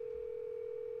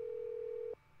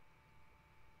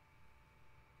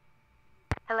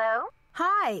 Hello?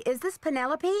 Hi, is this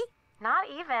Penelope? Not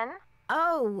even.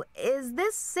 Oh, is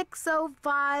this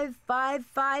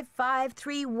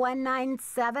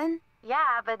 605-555-3197?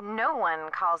 Yeah, but no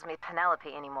one calls me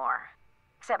Penelope anymore.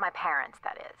 Except my parents,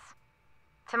 that is.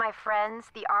 To my friends,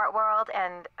 the art world,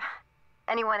 and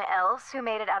anyone else who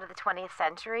made it out of the 20th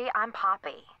century, I'm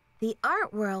Poppy. The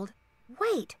art world?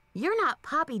 Wait, you're not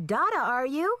Poppy Dada, are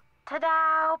you?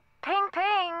 Ta-da! Ping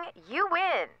ping! You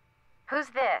win! Who's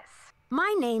this?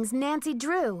 My name's Nancy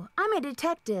Drew. I'm a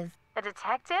detective. A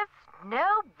detective?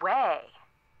 No way!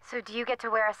 So do you get to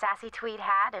wear a sassy tweed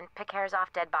hat and pick hairs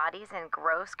off dead bodies and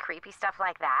gross, creepy stuff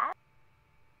like that?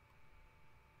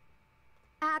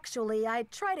 Actually, I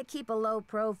try to keep a low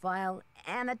profile,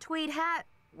 and a tweed hat,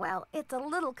 well, it's a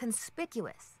little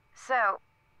conspicuous. So,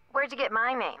 where'd you get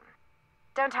my name?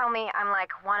 Don't tell me I'm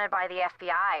like wanted by the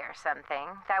FBI or something.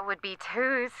 That would be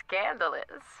too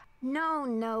scandalous.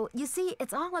 No. You see,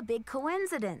 it's all a big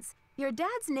coincidence. Your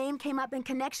dad's name came up in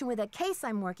connection with a case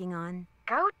I'm working on.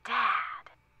 Go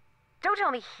Dad. Don't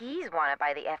tell me he's wanted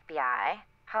by the FBI.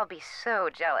 I'll be so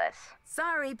jealous.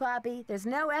 Sorry, Poppy. There's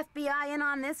no FBI in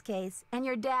on this case, and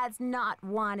your dad's not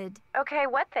wanted. Okay,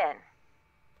 what then?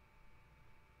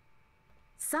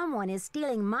 Someone is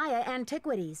stealing Maya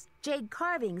antiquities, jade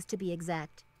carvings to be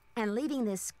exact, and leaving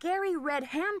this scary red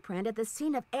handprint at the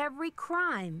scene of every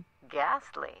crime.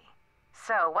 Ghastly.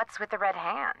 So, what's with the red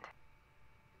hand?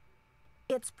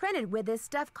 It's printed with this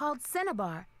stuff called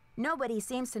cinnabar. Nobody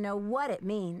seems to know what it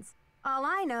means. All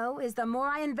I know is the more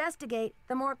I investigate,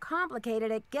 the more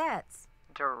complicated it gets.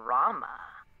 Drama.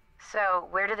 So,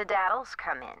 where do the daddles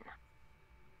come in?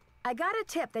 I got a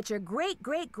tip that your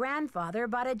great-great-grandfather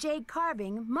bought a jade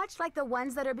carving much like the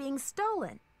ones that are being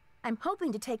stolen. I'm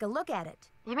hoping to take a look at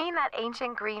it. You mean that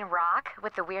ancient green rock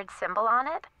with the weird symbol on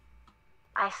it?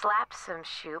 I slapped some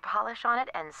shoe polish on it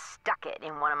and stuck it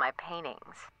in one of my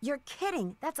paintings. You're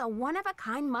kidding. That's a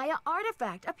one-of-a-kind Maya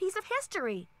artifact, a piece of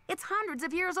history. It's hundreds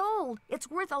of years old. It's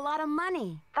worth a lot of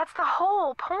money. That's the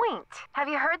whole point. Have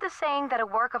you heard the saying that a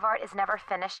work of art is never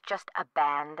finished, just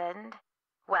abandoned?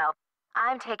 Well,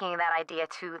 I'm taking that idea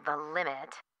to the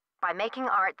limit by making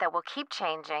art that will keep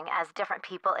changing as different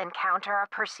people encounter,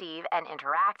 perceive, and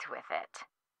interact with it.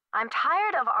 I'm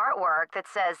tired of artwork that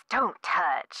says, "Don't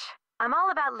touch." I'm all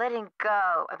about letting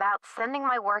go, about sending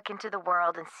my work into the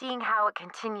world and seeing how it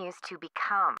continues to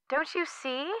become. Don't you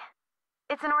see?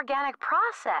 It's an organic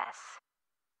process.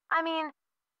 I mean,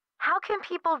 how can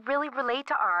people really relate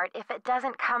to art if it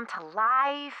doesn't come to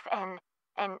life and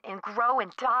grow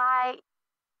and die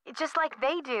just like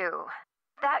they do?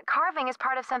 That carving is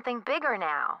part of something bigger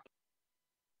now.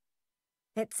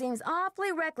 It seems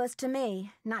awfully reckless to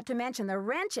me, not to mention the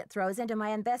wrench it throws into my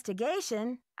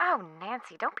investigation. Oh,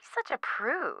 Nancy, don't be such a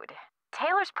prude.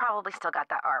 Taylor's probably still got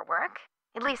that artwork.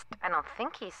 At least, I don't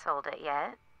think he sold it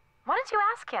yet. Why don't you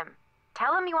ask him?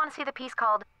 Tell him you want to see the piece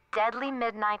called Deadly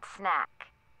Midnight Snack.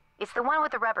 It's the one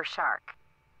with the rubber shark.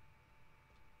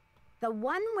 The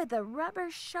one with the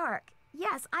rubber shark.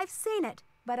 Yes, I've seen it,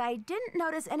 but I didn't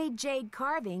notice any jade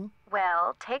carving.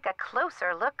 Well, take a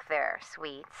closer look there,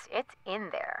 sweets. It's in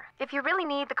there. If you really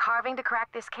need the carving to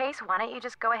crack this case, why don't you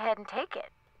just go ahead and take it?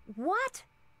 What?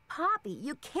 Poppy,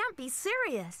 you can't be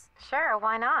serious. Sure,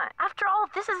 why not? After all,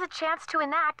 this is a chance to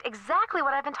enact exactly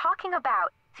what I've been talking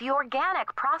about. The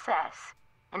organic process.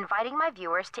 Inviting my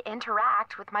viewers to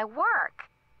interact with my work.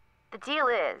 The deal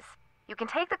is, you can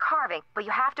take the carving, but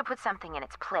you have to put something in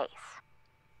its place.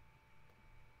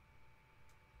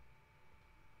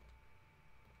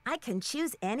 I can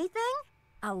choose anything?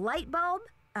 A light bulb?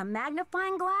 A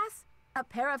magnifying glass? A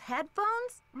pair of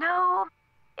headphones? No,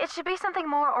 it should be something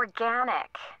more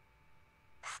organic.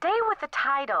 Stay with the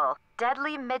title,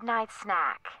 Deadly Midnight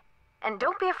Snack. And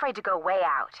don't be afraid to go way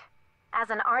out. As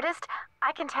an artist,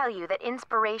 I can tell you that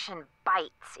inspiration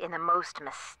bites in the most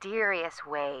mysterious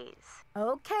ways.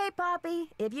 Okay,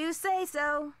 Poppy, if you say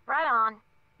so. Right on.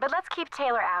 But let's keep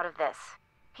Taylor out of this.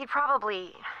 He'd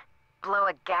probably blow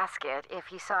a gasket if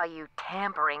he saw you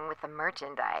tampering with the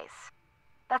merchandise.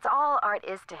 That's all art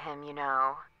is to him, you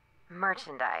know.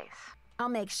 Merchandise. I'll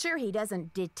make sure he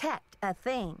doesn't detect a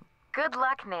thing. Good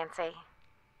luck, Nancy.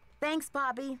 Thanks,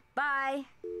 Poppy. Bye.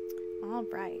 All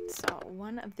right, so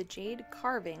one of the jade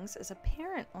carvings is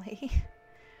apparently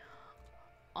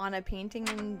on a painting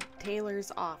in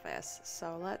Taylor's office.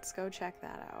 So let's go check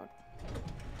that out.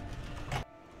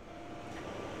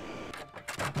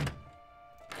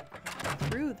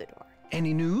 Through the door.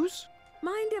 Any news?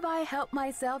 Mind if I help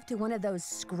myself to one of those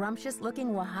scrumptious-looking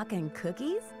Oaxacan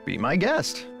cookies? Be my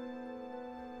guest.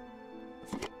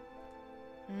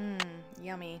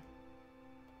 Yummy.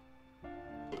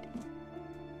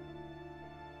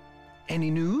 Any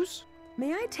news?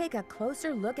 May I take a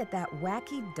closer look at that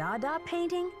wacky Dada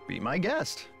painting? Be my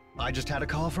guest. I just had a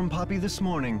call from Poppy this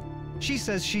morning. She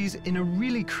says she's in a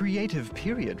really creative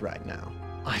period right now.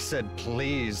 I said,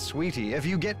 please, sweetie, if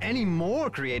you get any more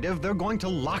creative, they're going to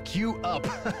lock you up.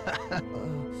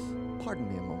 Pardon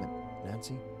me a moment,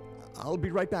 Nancy. I'll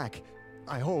be right back.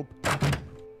 I hope.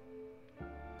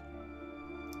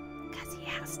 Because he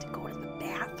has to go to the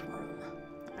bathroom.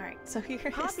 All right, so here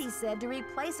Poppy said to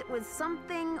replace it with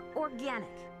something organic.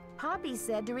 Poppy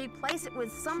said to replace it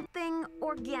with something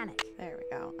organic. There we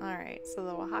go. All right, so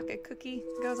the Oaxaca cookie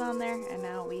goes on there, and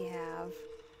now we have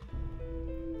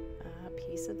a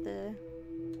piece of the,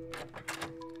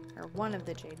 or one of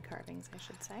the jade carvings, I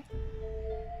should say.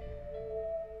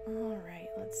 All right,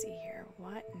 let's see here.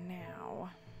 What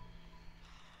now?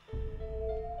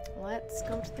 Let's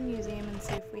go to the museum and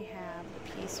see if we have the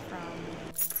piece from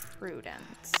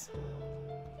Prudence.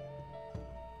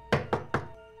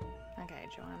 Okay,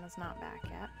 Joanna's not back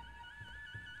yet.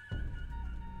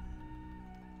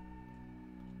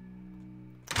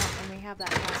 Oh, and we have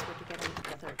that password to get into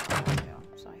the third level too,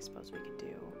 so I suppose we could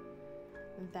do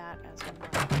that as well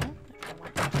if I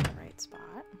went to the right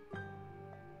spot.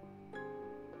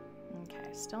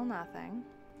 Okay, still nothing.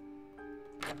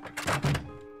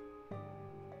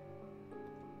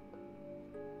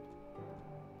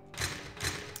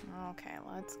 Okay,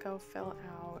 let's go fill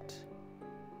out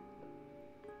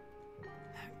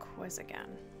that quiz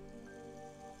again.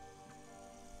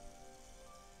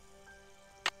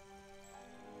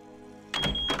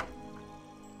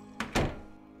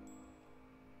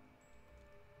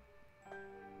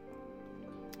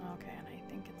 Okay, and I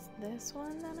think it's this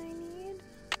one that I need.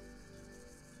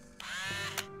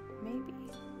 Maybe.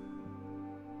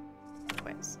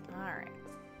 Quiz. Alright.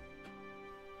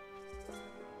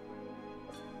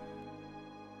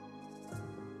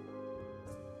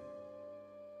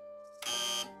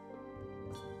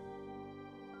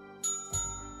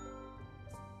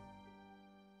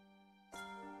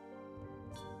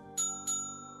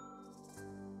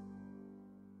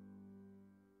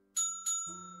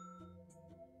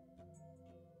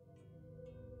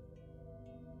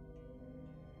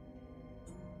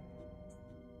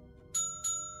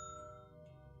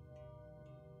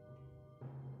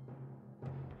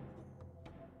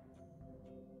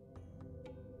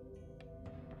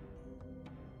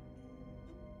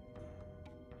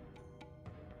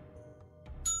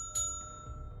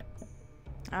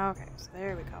 Okay, so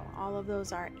there we go. All of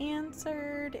those are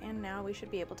answered, and now we should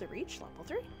be able to reach level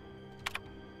 3.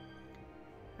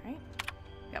 Right?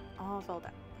 Yep, all filled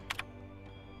out.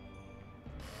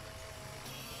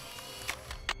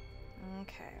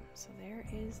 Okay, so there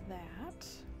is that.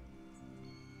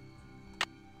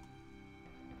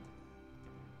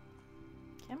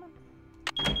 Come on.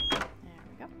 There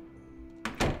we go.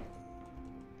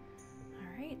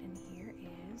 Alright, and here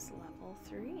is level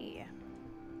 3.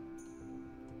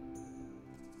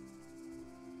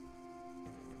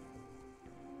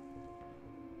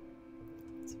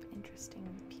 Interesting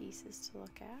pieces to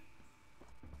look at.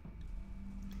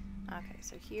 Okay,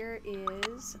 so here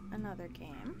is another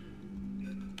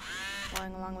game.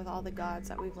 Going along with all the gods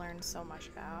that we've learned so much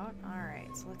about.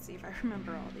 Alright, so let's see if I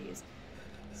remember all these.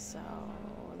 So,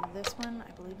 this one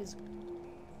I believe is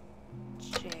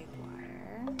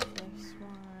Jaguar. This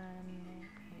one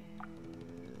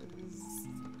is...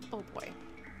 oh boy.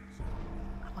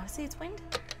 I want to say it's Wind?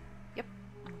 Yep.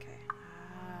 Okay.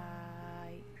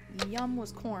 Yum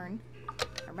was corn.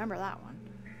 I remember that one.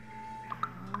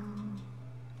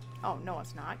 Oh, no,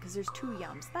 it's not, because there's 2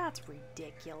 yums. That's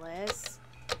ridiculous.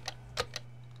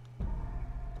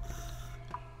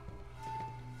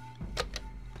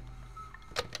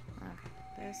 Okay,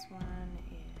 this one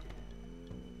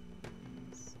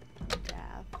is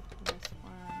death. This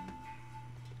one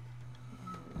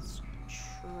is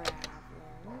travelers.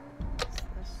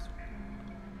 This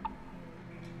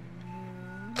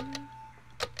one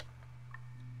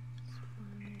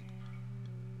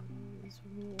is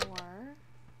moon. War.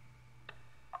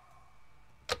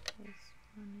 This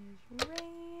one is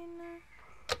rain,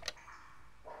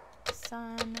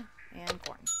 sun, and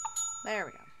corn. There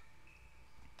we go.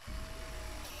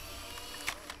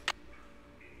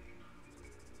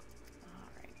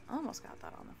 almost got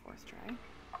that on the 4th try.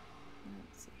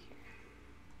 Let's see here.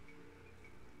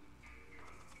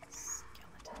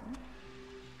 Skeleton.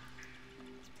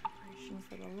 Preparation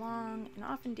for the long and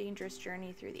often dangerous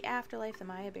journey through the afterlife. The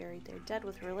Maya buried their dead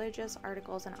with religious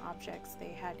articles and objects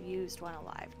they had used when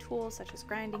alive. Tools such as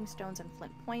grinding stones and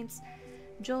flint points,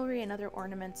 jewelry and other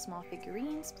ornaments, small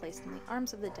figurines placed in the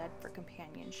arms of the dead for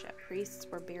companionship. Priests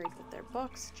were buried with their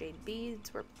books. Jade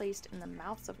beads were placed in the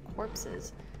mouths of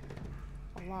corpses,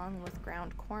 along with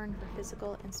ground corn for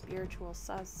physical and spiritual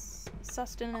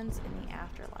sustenance in the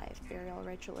afterlife. Burial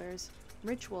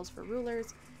rituals for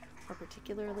rulers were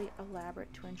particularly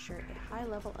elaborate to ensure a high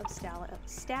level of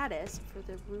status for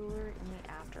the ruler in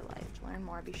the afterlife. To learn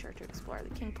more, be sure to explore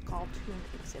the King Pakal tomb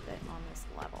exhibit on this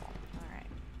level. Alright.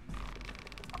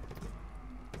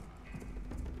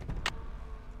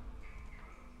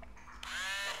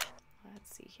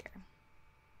 Let's see here.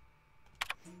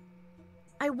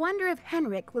 I wonder if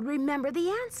Henrik would remember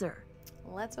the answer.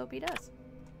 Let's hope he does.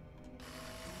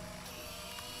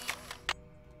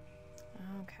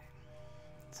 Okay.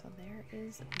 So there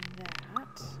is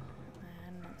that.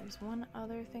 And then there's one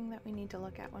other thing that we need to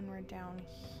look at when we're down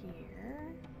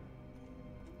here.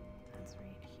 That's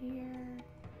right here.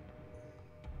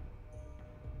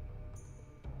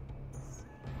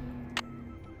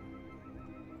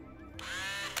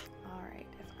 Alright,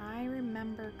 if I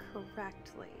remember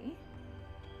correctly,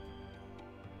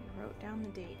 I wrote down the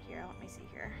date here. Let me see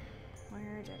here.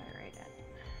 Where did I write it?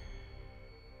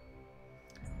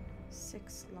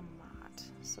 6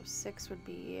 Lamont. So 6 would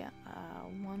be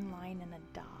 1 line and a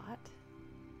dot.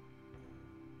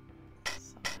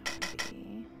 So that would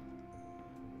be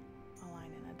a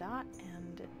line and a dot,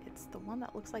 and it's the one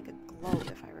that looks like a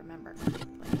globe, if I remember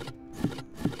correctly.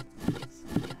 So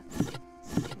let's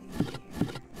see here.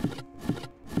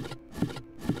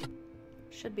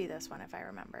 Should be this one, if I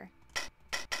remember.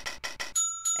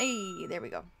 Hey, there we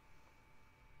go.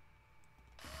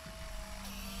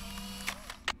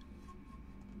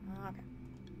 Okay.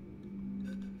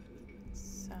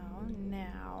 So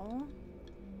now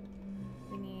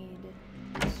we need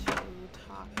to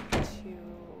talk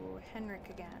to Henrik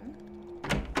again.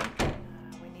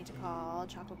 We need to call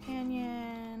Chaco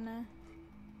Canyon.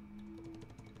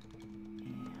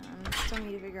 And still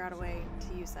need to figure out a way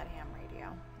to use that ham radio.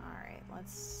 Alright,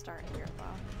 let's start here,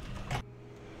 though.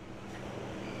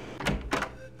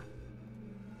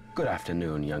 Good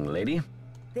afternoon, young lady.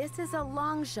 This is a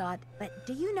long shot, but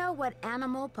do you know what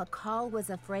animal Pakal was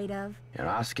afraid of? You're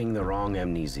asking the wrong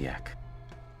amnesiac.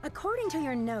 According to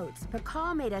your notes,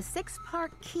 Pakal made a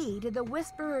 6-part key to the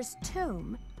Whisperer's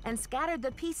tomb and scattered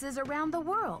the pieces around the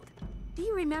world. Do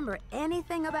you remember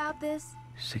anything about this?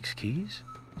 6 keys?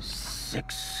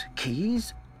 6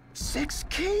 keys? 6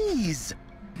 keys!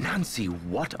 Nancy,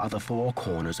 what are the 4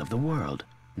 corners of the world?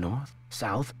 North,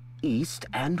 south, east,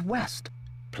 and west.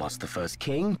 Plus the first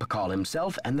king, Pakal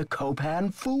himself, and the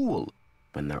Copan fool.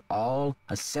 When they're all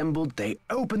assembled, they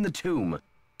open the tomb.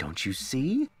 Don't you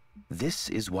see? This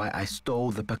is why I stole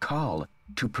the Pakal,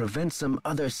 to prevent some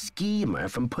other schemer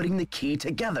from putting the key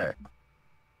together.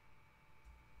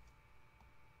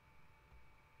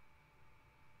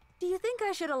 Do you think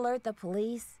I should alert the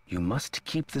police? You must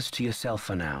keep this to yourself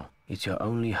for now. It's your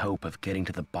only hope of getting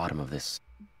to the bottom of this.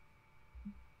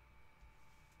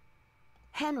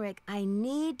 Henrik, I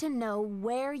need to know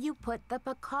where you put the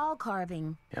Pakal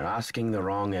carving. You're asking the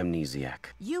wrong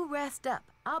amnesiac. You rest up.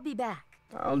 I'll be back.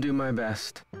 I'll do my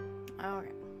best.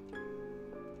 Okay.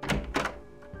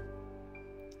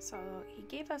 So he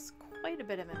gave us quite a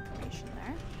bit of information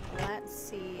there. Let's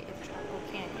see if Chaco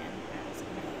Canyon has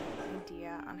any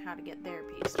idea on how to get their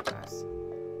piece across.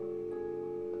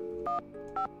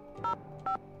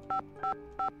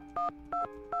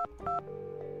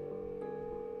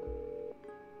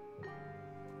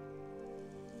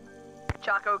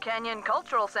 Chaco Canyon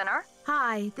Cultural Center.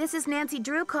 Hi, this is Nancy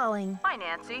Drew calling. Hi,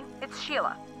 Nancy. It's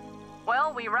Sheila.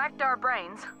 Well, we racked our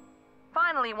brains.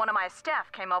 Finally, one of my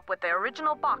staff came up with the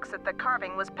original box that the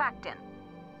carving was packed in.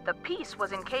 The piece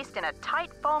was encased in a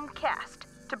tight foam cast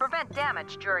to prevent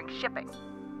damage during shipping.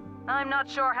 I'm not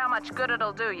sure how much good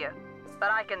it'll do you, but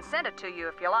I can send it to you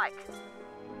if you like.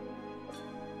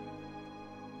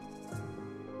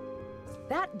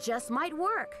 That just might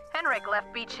work. Henrik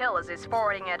left Beach Hill as his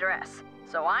forwarding address,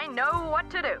 so I know what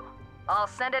to do. I'll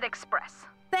send it express.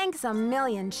 Thanks a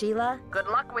million, Sheila. Good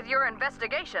luck with your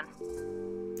investigation.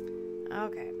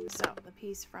 Okay, so the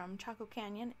piece from Chaco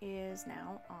Canyon is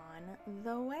now on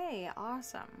the way.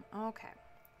 Awesome. Okay,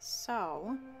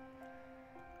 so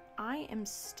I am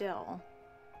still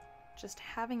just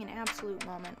having an absolute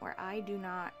moment where I do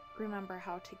not remember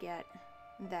how to get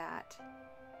that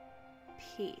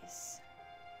piece.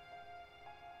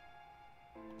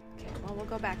 Okay, well, we'll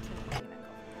go back to the team and go.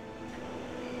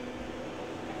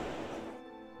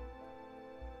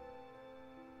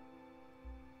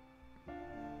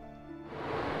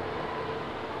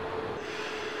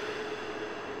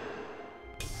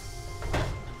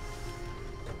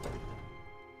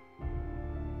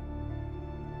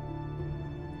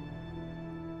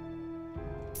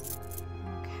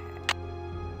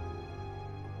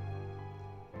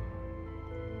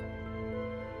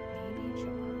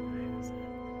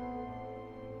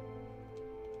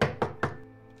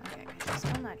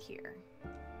 Here.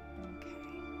 Okay,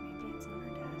 maybe it's on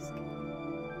our desk.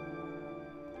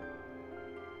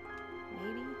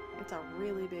 Maybe? It's a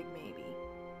really big maybe.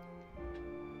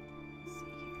 Let's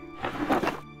see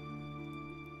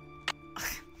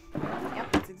here.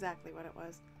 Yep, that's exactly what it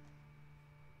was.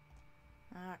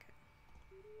 Okay.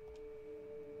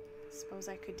 Suppose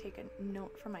I could take a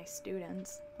note from my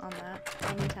students on that.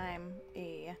 Anytime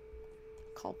a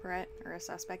culprit or a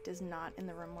suspect is not in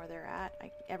the room where they're at,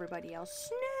 everybody else,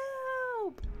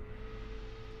 Snoop!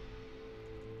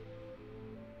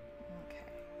 Okay,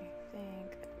 I think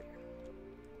that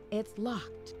we're... It's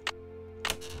locked.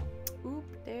 Oop,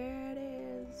 there it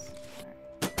is.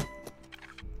 Alright.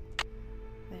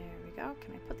 There we go.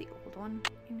 Can I put the old one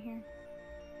in here?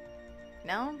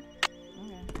 No?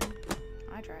 Okay.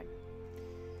 I tried.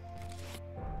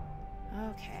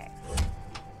 Okay.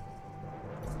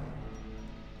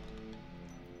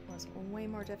 Was way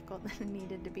more difficult than it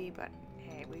needed to be, but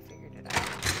hey, we figured it out.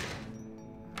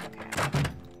 Okay,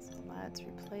 so let's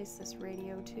replace this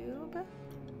radio tube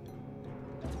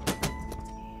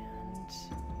and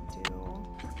do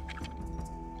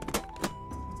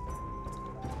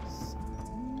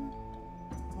some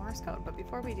Morse code. But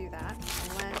before we do that,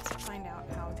 let's find out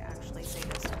how to actually say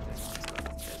this in Morse code,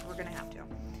 because we're gonna have to.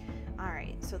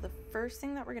 Alright, so the first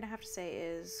thing that we're gonna have to say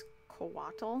is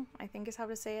coatl, I think is how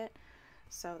to say it.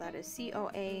 So that is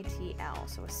C-O-A-T-L.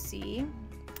 So a C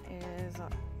is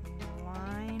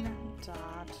line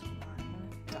dot,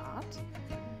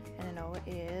 and an O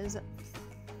is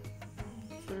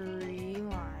 3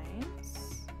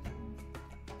 lines.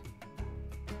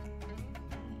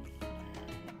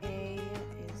 An A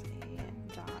is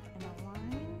a dot and a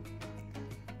line.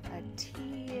 A T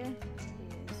is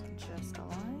just a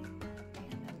line,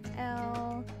 and an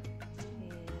L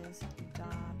is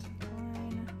dot,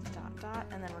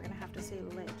 and then we're gonna have to say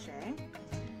leche.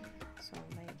 So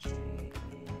leche is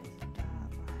dot,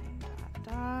 line,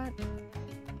 dot,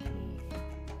 E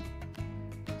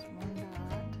is 1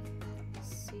 dot,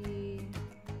 C,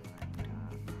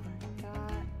 line,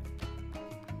 dot,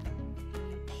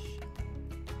 H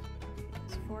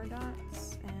is 4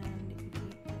 dots, and E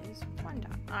is 1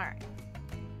 dot. Alright.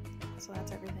 So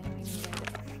that's everything we needed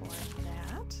for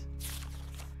that.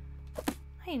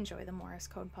 I enjoy the Morse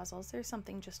code puzzles. There's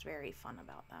something just very fun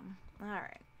about them.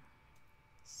 Alright.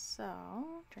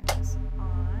 So, turn this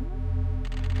on.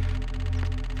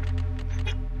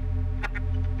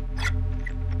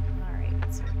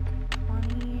 Alright, so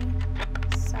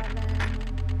 27,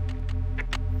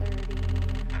 31.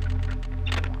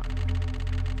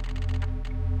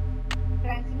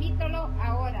 Transmítelo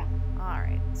ahora.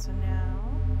 Alright, so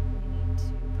now we need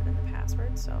to put in the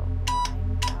password. So,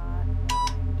 line dot.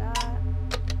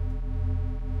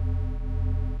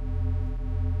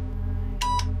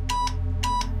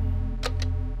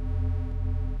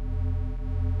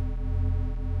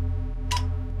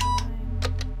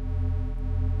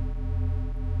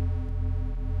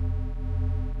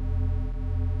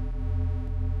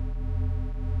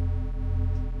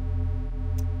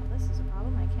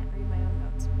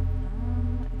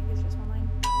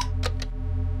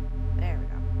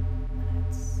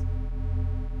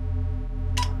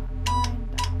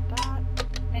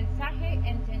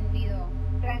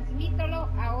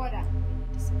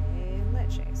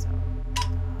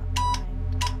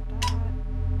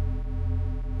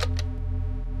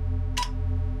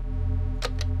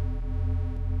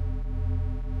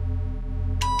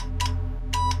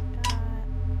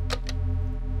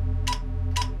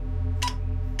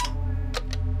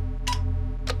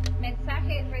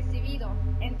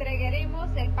 Entregaremos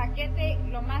el paquete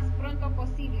lo más pronto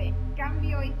posible.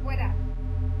 Cambio y fuera.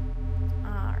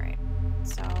 Alright,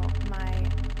 so my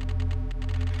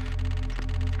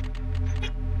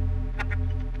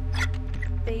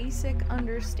basic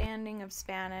understanding of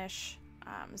Spanish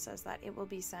says that it will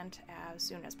be sent as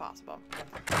soon as possible.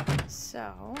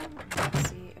 So, let's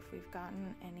see if we've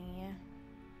gotten any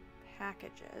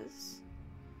packages.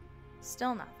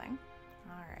 Still nothing.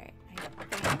 Alright, I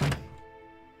think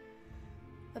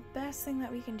the best thing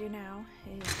that we can do now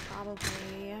is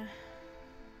probably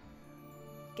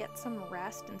get some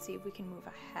rest and see if we can move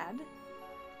ahead.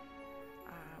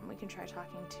 We can try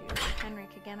talking to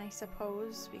Henrik again, I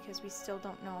suppose, because we still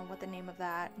don't know what the name of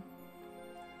that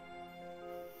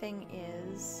thing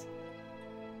is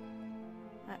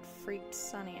that freaked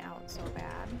Sunny out so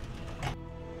bad. Okay,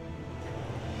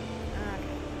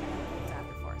 it's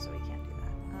after 4, so we can't do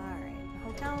that. Alright,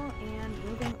 hotel, and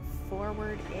moving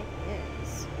forward it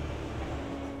is.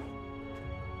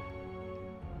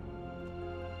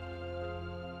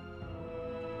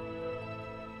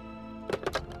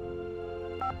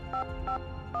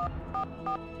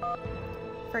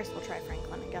 First, we'll try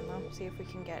Franklin again, though. See if we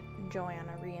can get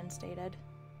Joanna reinstated.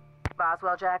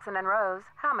 Boswell, Jackson, and Rose,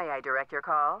 how may I direct your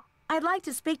call? I'd like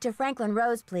to speak to Franklin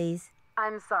Rose, please.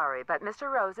 I'm sorry, but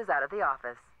Mr. Rose is out of the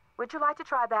office. Would you like to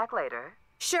try back later?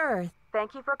 Sure.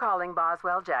 Thank you for calling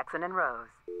Boswell, Jackson, and Rose.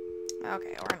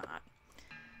 Okay, or not.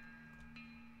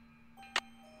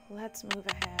 Let's move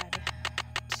ahead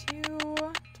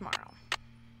to tomorrow.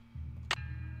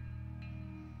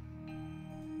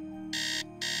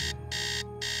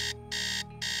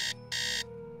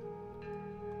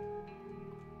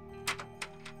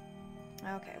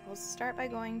 Okay, we'll start by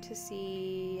going to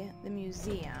see the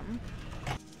museum,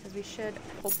 because we should,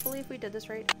 hopefully if we did this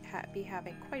right, be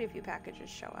having quite a few packages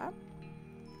show up.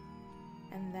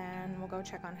 And then we'll go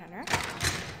check on Henrik,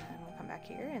 and we'll come back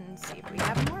here and see if we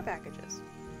have more packages.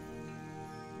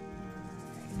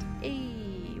 Alright.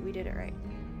 Hey, we did it right.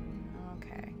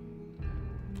 Okay.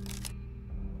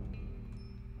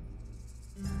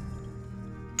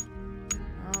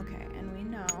 Okay, and we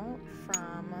know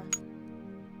from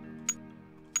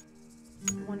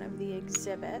one of the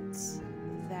exhibits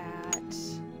that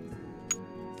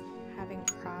having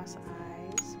cross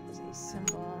eyes was a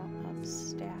symbol of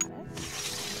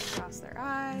status. Cross their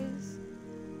eyes.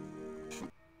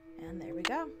 And there we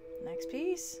go. Next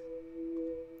piece.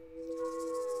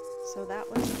 So that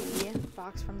was the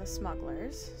box from the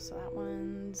smugglers. So that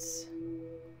one's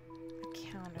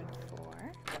accounted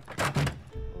for.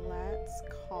 Let's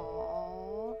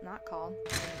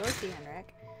go see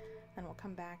Henrik. Then we'll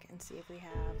come back and see if we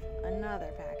have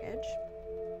another package.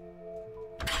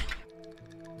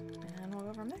 And we'll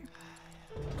go from there.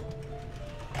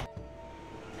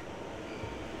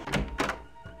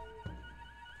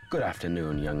 Good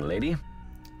afternoon, young lady.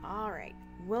 Alright,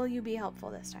 will you be helpful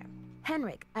this time?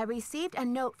 Henrik, I received a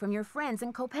note from your friends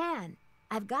in Copan.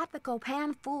 I've got the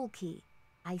Copan Fool Key.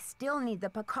 I still need the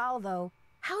Pakal, though.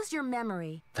 How's your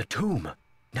memory? The tomb.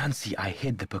 Nancy, I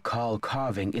hid the Pakal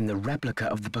carving in the replica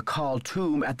of the Pakal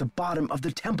tomb at the bottom of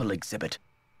the temple exhibit.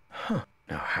 Huh,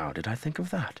 now how did I think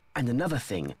of that? And another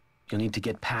thing, you'll need to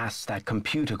get past that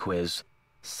computer quiz.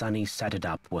 Sunny set it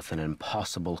up with an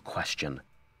impossible question.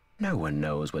 No one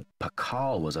knows what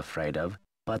Pakal was afraid of,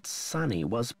 but Sunny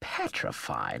was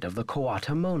petrified of the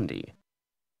Coatamundi.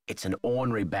 It's an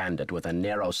ornery bandit with a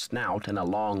narrow snout and a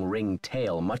long ringed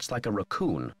tail, much like a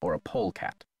raccoon or a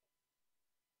polecat.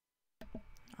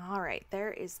 Alright,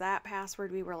 there is that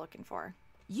password we were looking for.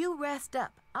 You rest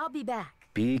up. I'll be back.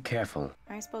 Be careful.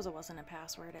 I suppose it wasn't a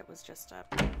password, it was just a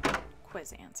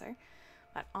quiz answer.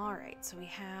 But alright, so we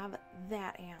have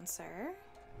that answer,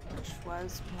 which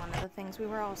was one of the things we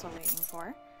were also waiting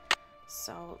for.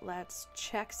 So let's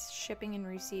check shipping and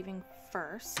receiving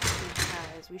first,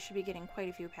 because we should be getting quite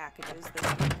a few packages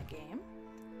this in the game.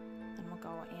 Then we'll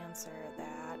go answer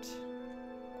that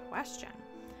question.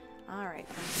 Alright,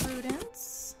 from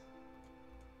Prudence.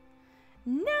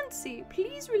 Nancy,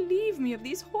 please relieve me of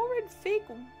these horrid fake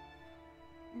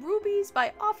rubies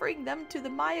by offering them to the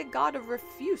Maya god of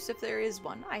refuse if there is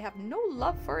one. I have no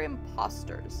love for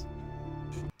imposters.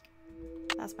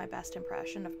 That's my best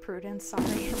impression of Prudence. Sorry,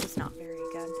 it was not very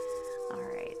good.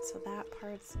 Alright, so that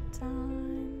part's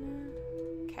done.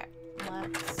 Okay,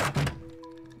 let's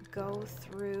go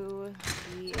through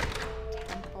the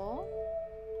temple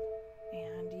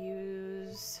and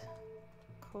use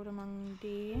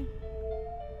Coatamundi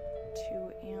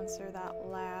to answer that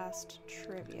last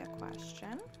trivia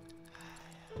question.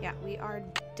 Yeah, we are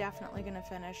definitely going to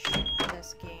finish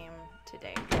this game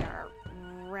today. We are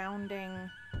rounding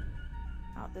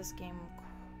out this game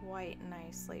quite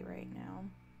nicely right now.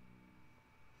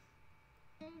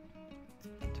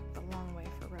 Took the long way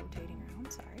for rotating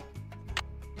around, sorry.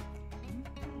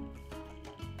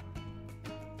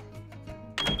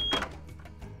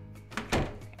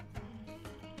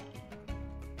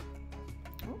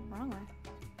 Oh, wrong way.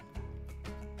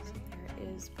 So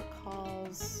there is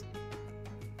Pakal's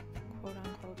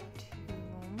quote-unquote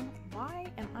tomb.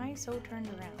 Why am I so turned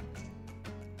around?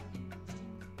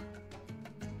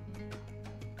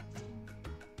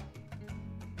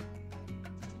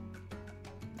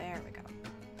 There we go.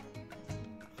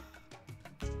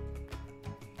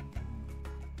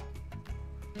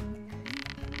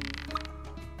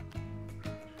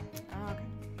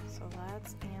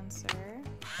 answer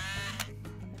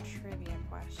the trivia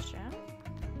question.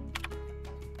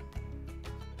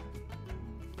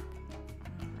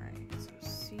 Alright, so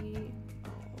C-O-A-T-I-M-U-N-D-I.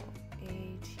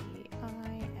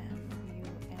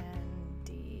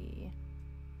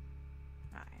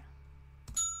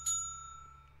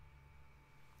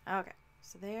 Okay,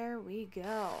 so there we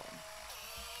go.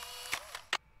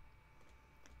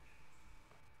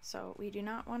 So we do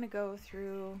not want to go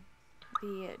through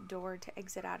the door to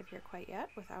exit out of here quite yet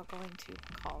without going to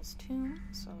Pakal's tomb.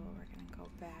 So we're going to go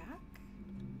back.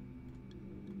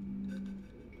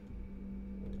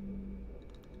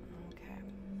 Okay.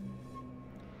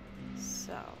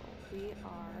 So we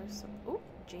are... ooh,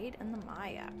 jade and the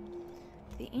Maya.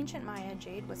 To the ancient Maya,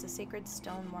 jade was a sacred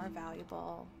stone more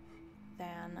valuable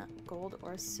than gold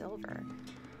or silver.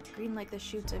 Green like the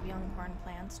shoots of young corn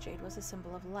plants, jade was a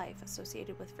symbol of life,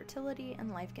 associated with fertility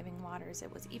and life-giving waters.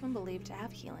 It was even believed to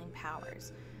have healing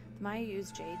powers. The Maya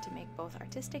used jade to make both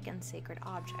artistic and sacred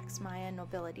objects. Maya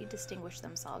nobility distinguished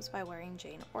themselves by wearing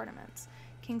jade ornaments.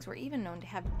 Kings were even known to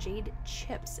have jade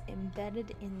chips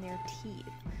embedded in their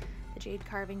teeth. The jade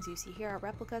carvings you see here are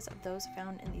replicas of those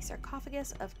found in the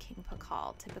sarcophagus of King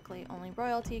Pakal. Typically, only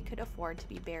royalty could afford to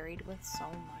be buried with so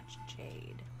much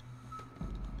jade.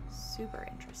 Super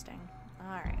interesting.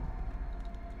 Alright.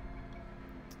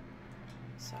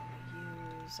 So we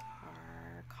use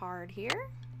our card here.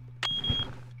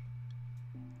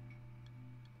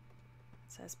 It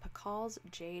says Pakal's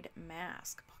jade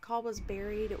mask. Pakal was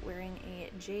buried wearing a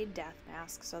jade death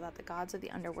mask so that the gods of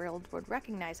the underworld would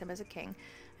recognize him as a king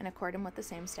and accord him with the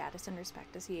same status and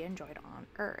respect as he enjoyed on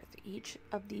Earth. Each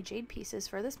of the jade pieces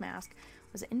for this mask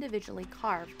was individually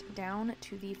carved down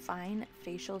to the fine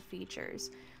facial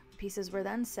features. Pieces were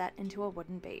then set into a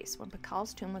wooden base. When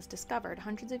Pakal's tomb was discovered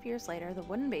hundreds of years later, the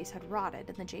wooden base had rotted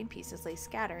and the jade pieces lay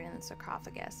scattered in the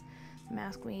sarcophagus. The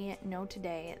mask we know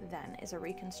today then is a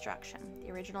reconstruction.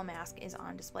 The original mask is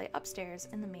on display upstairs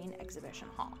in the main exhibition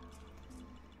hall.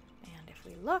 And if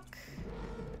we look,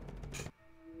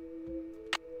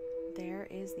 there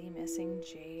is the missing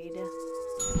jade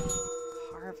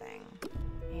carving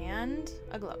and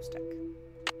a glow stick.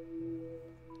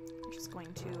 Which is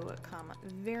going to come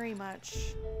very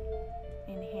much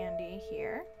in handy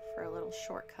here for a little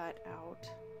shortcut out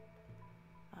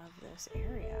of this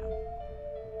area.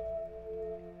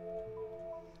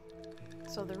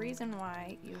 So the reason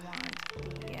why you want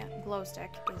the glow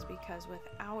stick is because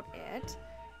without it,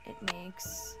 it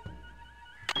makes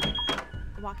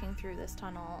walking through this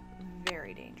tunnel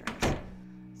very dangerous.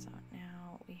 So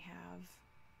now we have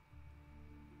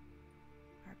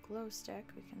our glow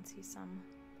stick. We can see some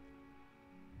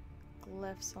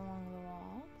glyphs along the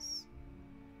walls.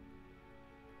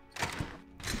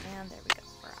 And there we go,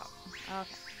 we're out.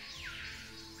 Okay.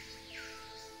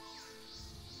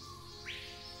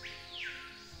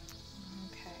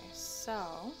 Okay,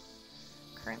 so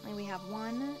currently we have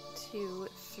 1, 2,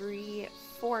 3,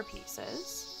 4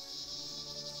 pieces.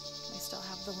 We still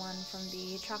have the one from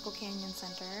the Choco Canyon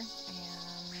Center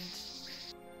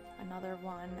and another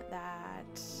one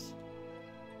that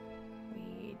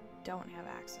we don't have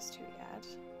access to yet.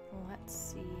 Let's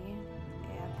see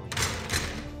if we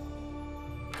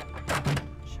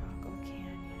Choco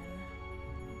Canyon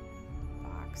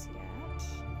box yet.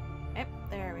 Yep,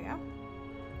 there we go.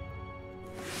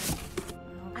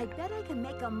 Okay. I bet I can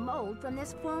make a mold from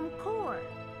this foam core.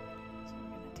 So we're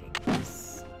gonna take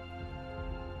this.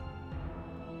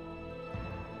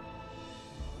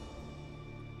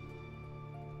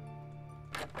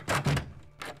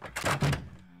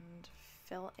 And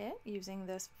fill it using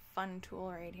this fun tool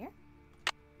right here.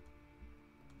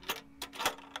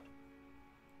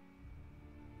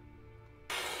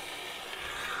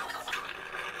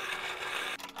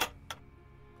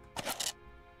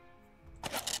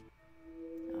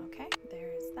 Okay,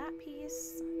 there's that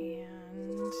piece,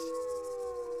 and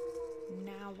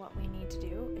now what we need to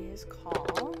do is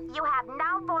call You have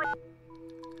now voiced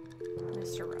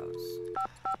Mr. Rose.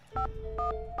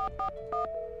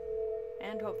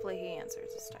 And hopefully he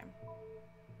answers this time.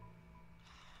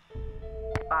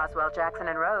 Boswell, Jackson,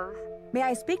 and Rose. May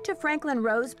I speak to Franklin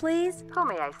Rose, please? Who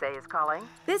may I say is calling?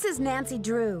 This is Nancy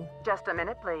Drew. Just a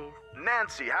minute, please.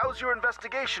 Nancy, how's your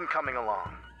investigation coming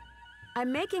along?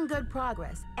 I'm making good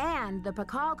progress, and the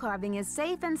Pakal carving is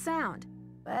safe and sound.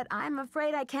 But I'm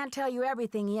afraid I can't tell you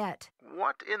everything yet.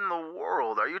 What in the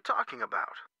world are you talking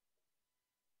about?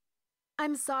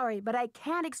 I'm sorry, but I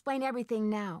can't explain everything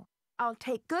now. I'll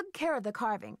take good care of the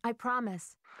carving, I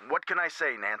promise. What can I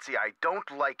say, Nancy? I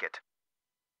don't like it.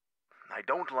 I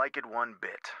don't like it one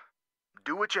bit.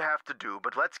 Do what you have to do,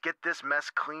 but let's get this mess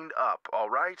cleaned up, all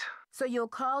right? So you'll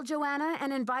call Joanna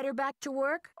and invite her back to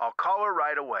work? I'll call her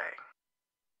right away.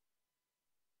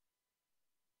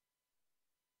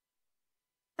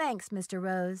 Thanks, Mr.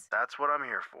 Rose. That's what I'm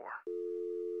here for.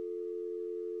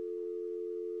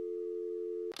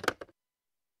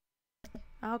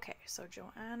 Okay, so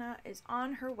Joanna is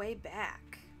on her way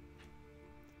back.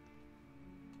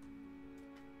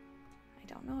 I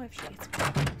don't know if she gets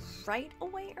back right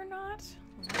away or not.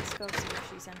 Let's go see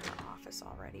if she's in her office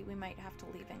already. We might have to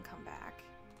leave and come back.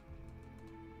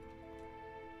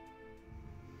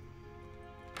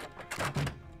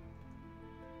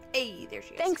 Hey, there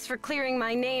she is. Thanks for clearing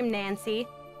my name, Nancy.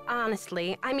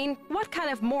 Honestly, I mean, what kind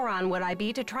of moron would I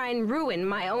be to try and ruin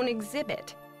my own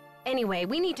exhibit? Anyway,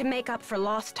 we need to make up for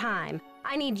lost time.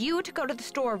 I need you to go to the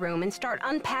storeroom and start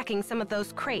unpacking some of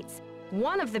those crates.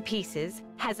 One of the pieces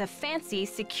has a fancy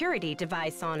security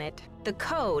device on it. The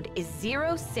code is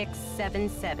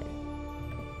 0677.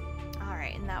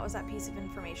 Alright, and that was that piece of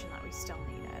information that we still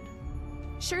needed.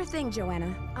 Sure thing,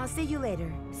 Joanna. I'll see you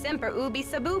later. Semper ubi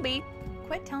sabubi.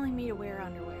 Quit telling me to wear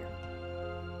underwear.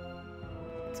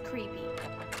 It's creepy.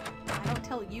 I don't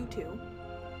tell you to.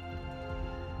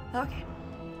 Okay.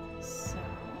 So...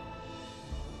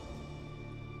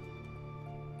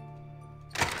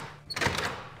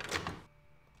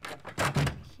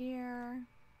 here...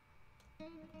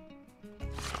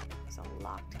 It's a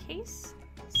locked case.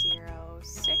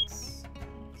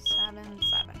 0677.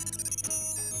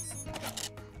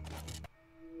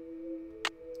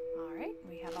 Alright,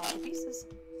 we have all the pieces.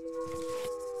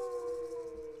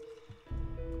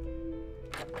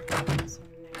 So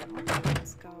now,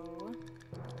 let's go.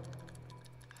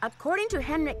 According to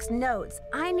Henrik's notes,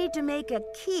 I need to make a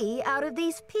key out of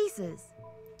these pieces.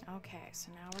 Okay, so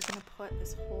now we're gonna put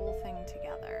this whole thing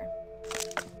together.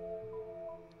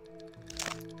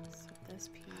 So this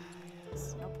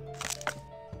piece, nope.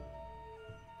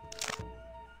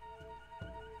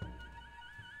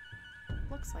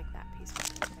 Looks like that piece was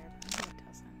in there, but maybe it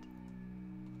doesn't.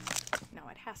 No,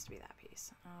 it has to be that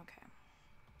piece. Okay.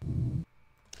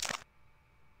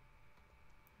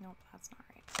 Nope, that's not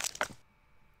right.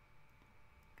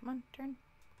 Come on, turn.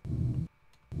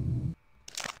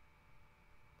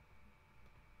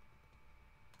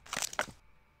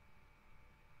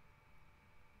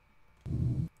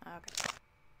 Okay.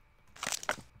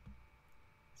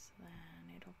 So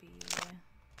then it'll be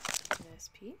this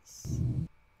piece.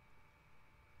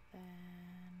 Then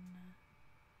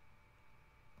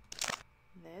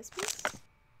this piece.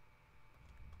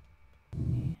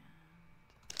 And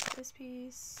this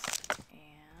piece.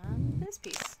 And this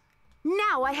piece.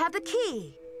 Now I have the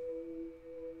key!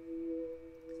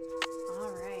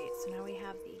 Alright, so now we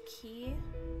have the key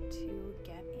to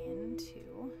get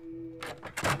into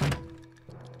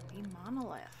the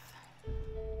monolith.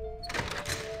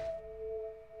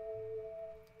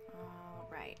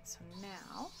 Alright, so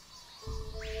now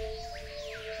I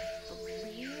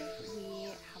believe we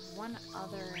have one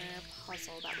other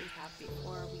puzzle that we have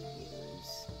before we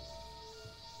use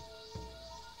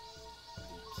the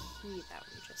key that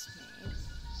we just made.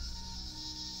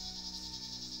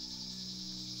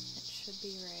 It should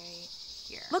be right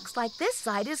here. Looks like this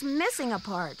side is missing a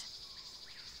part.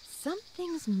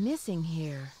 Something's missing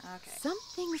here. Okay.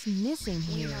 Something's missing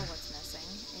here. We know what's missing.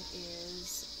 It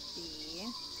is the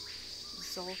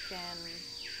Zolkin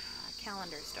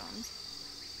calendar stones,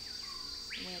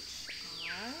 which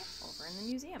are over in the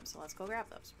museum. So let's go grab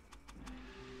those.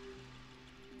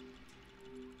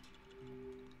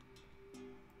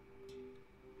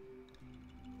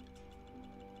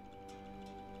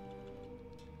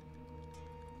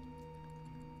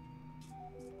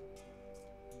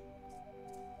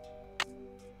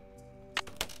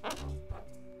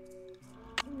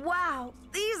 Wow,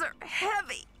 these are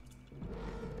heavy.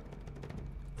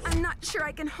 I'm not sure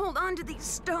I can hold on to these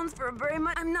stones for very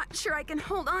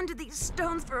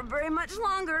much.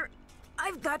 Longer.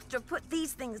 I've got to put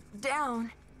these things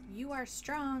down. You are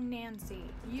strong, Nancy.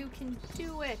 You can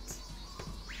do it.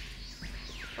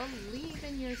 Believe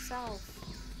in yourself.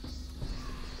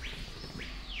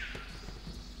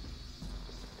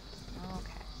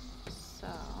 Okay, so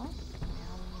now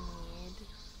we need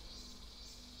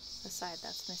the side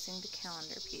that's missing the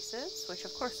calendar pieces, which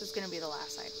of course is going to be the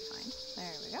last side we find.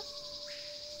 There we go.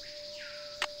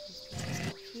 These pieces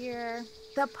go here.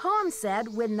 The poem said,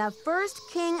 when the first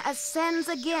king ascends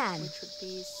again. Which would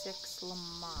be 6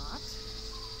 Lamont.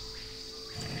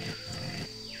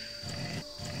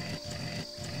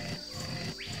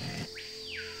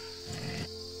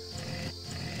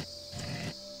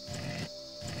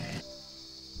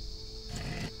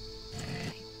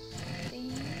 I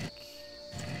think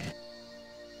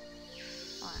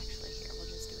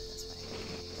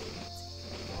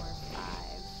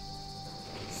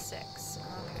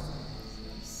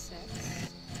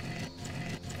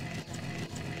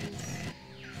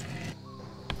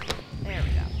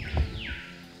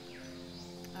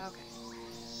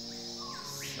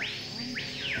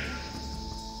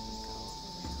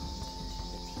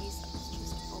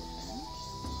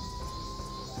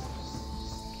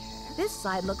This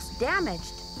side looks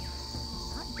damaged.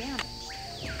 Not damaged.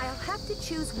 I'll have to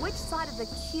choose which side of the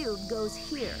cube goes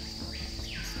here.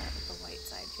 Start with the white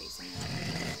side facing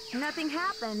up. Nothing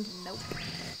happened. Nope. Okay,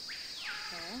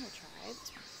 we'll try this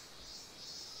one.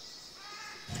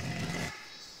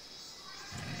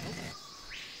 Nope.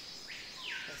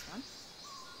 This one.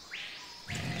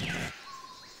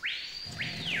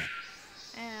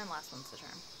 And last one's the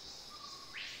charm.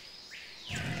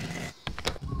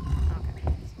 Okay,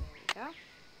 so there you go.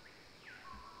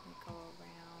 We go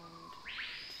around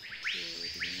to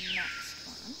the next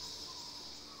one.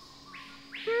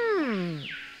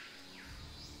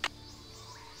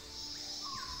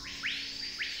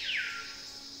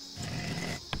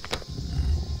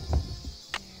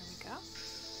 There we go.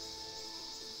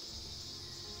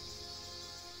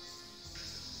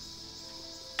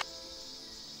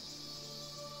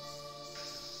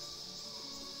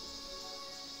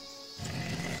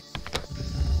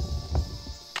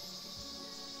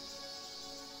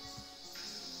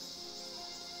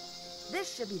 This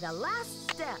should be the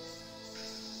last step.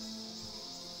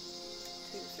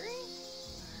 2, 3.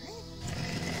 Alright.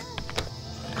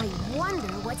 I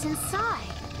wonder what's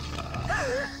inside.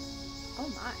 Oh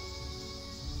my.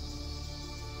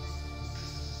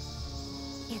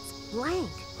 It's blank.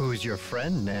 Who's your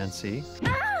friend, Nancy?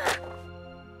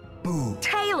 Boo.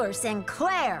 Taylor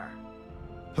Sinclair.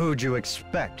 Who'd you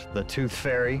expect, the Tooth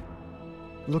Fairy?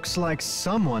 Looks like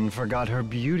someone forgot her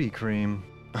beauty cream.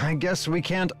 I guess we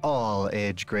can't all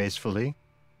age gracefully.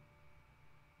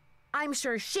 I'm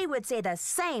sure she would say the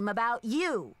same about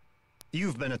you.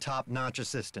 You've been a top-notch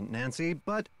assistant, Nancy,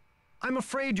 but I'm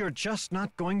afraid you're just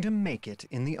not going to make it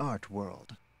in the art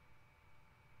world.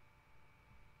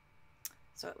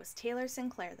 So it was Taylor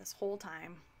Sinclair this whole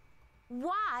time.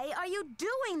 Why are you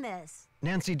doing this?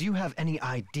 Nancy, do you have any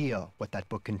idea what that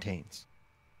book contains?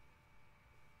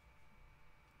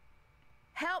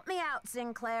 Help me out,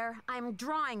 Sinclair. I'm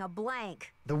drawing a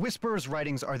blank. The Whisperer's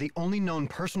writings are the only known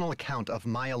personal account of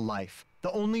Maya life,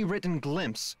 the only written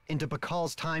glimpse into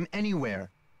Bakal's time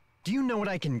anywhere. Do you know what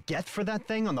I can get for that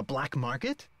thing on the black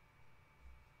market?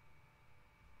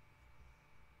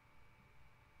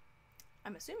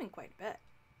 I'm assuming quite a bit.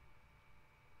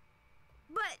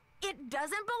 But it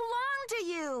doesn't belong to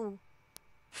you.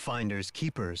 Finders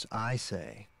keepers, I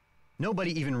say.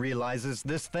 Nobody even realizes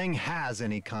this thing has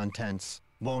any contents.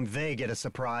 Won't they get a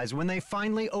surprise when they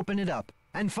finally open it up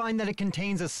and find that it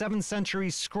contains a 7th century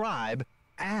scribe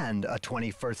and a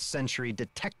 21st century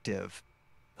detective?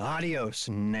 Adios,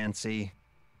 Nancy.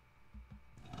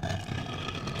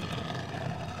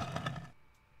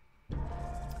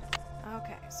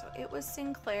 Okay, so it was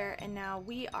Sinclair, and now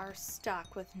we are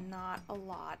stuck with not a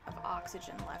lot of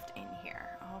oxygen left in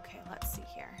here. Okay, let's see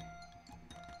here.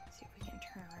 See if we can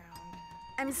turn around.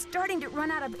 I'm starting to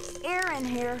run out of air in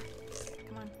here.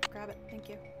 Come on, grab it. Thank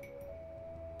you.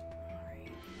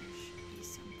 Alright, there should be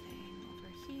something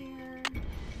over here.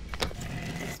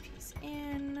 This piece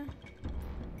in.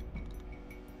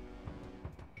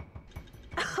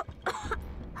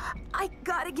 I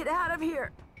gotta get out of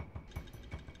here.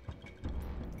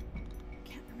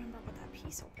 Can't remember what that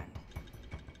piece opened.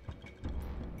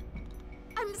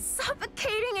 I'm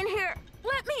suffocating in here.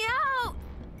 Let me out.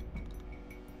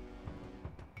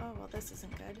 Oh, well, this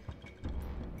isn't good.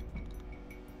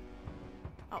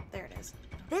 Oh, there it is.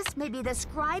 This may be the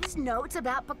scribe's notes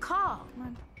about Bakal. Come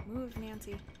on, move,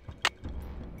 Nancy.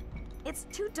 It's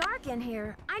too dark in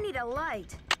here. I need a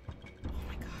light. Oh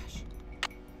my gosh.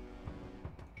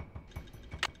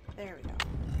 There we go.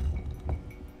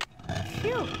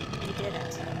 Phew, we did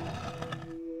it.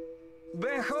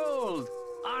 Behold!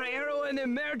 Our heroine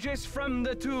emerges from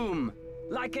the tomb,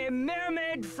 like a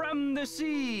mermaid from the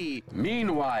sea.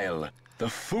 Meanwhile, the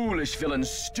foolish villain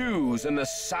stews in the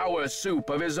sour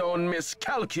soup of his own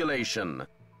miscalculation.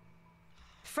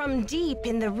 From deep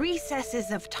in the recesses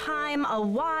of time, a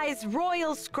wise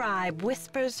royal scribe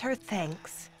whispers her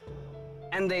thanks.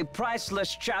 And a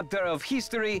priceless chapter of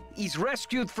history is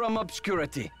rescued from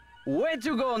obscurity. Way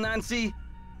to go, Nancy!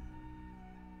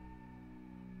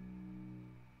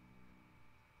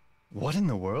 What in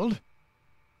the world?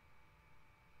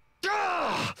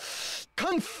 Ah!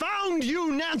 Confound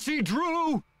you, Nancy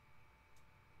Drew!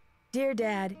 Dear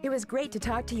Dad, it was great to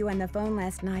talk to you on the phone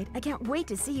last night. I can't wait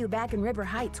to see you back in River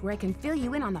Heights where I can fill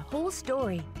you in on the whole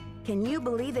story. Can you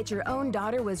believe that your own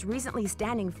daughter was recently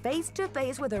standing face to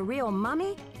face with a real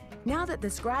mummy? Now that the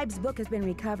scribe's book has been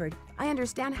recovered, I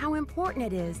understand how important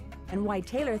it is and why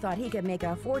Taylor thought he could make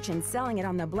a fortune selling it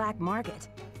on the black market.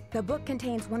 The book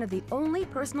contains one of the only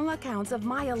personal accounts of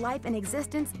Maya life in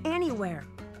existence anywhere.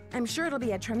 I'm sure it'll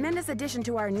be a tremendous addition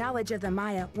to our knowledge of the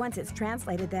Maya once it's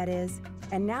translated, that is.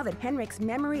 And now that Henrik's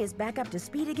memory is back up to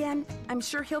speed again, I'm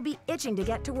sure he'll be itching to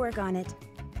get to work on it.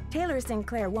 Taylor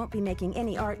Sinclair won't be making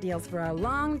any art deals for a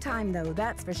long time, though,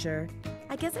 that's for sure.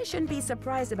 I guess I shouldn't be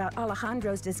surprised about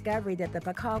Alejandro's discovery that the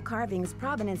Pakal carving's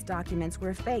provenance documents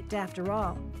were faked after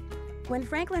all. When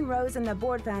Franklin Rose and the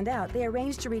board found out, they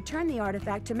arranged to return the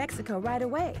artifact to Mexico right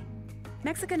away.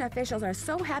 Mexican officials are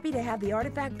so happy to have the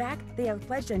artifact back, they have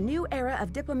pledged a new era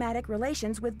of diplomatic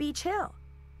relations with Beach Hill.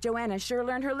 Joanna sure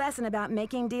learned her lesson about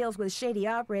making deals with shady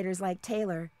operators like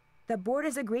Taylor. The board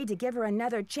has agreed to give her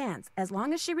another chance as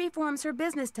long as she reforms her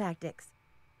business tactics.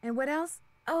 And what else?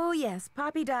 Oh yes,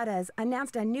 Poppy Dada's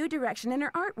announced a new direction in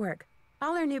her artwork.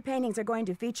 All her new paintings are going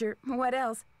to feature, what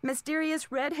else?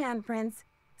 Mysterious red handprints.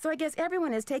 So I guess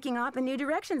everyone is taking off in new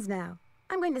directions now.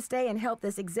 I'm going to stay and help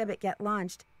this exhibit get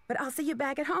launched. But I'll see you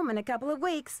back at home in a couple of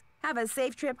weeks. Have a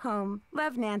safe trip home.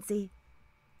 Love, Nancy.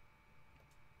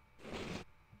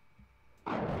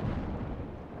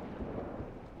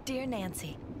 Dear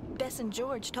Nancy, Bess and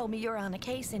George told me you're on a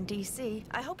case in D.C.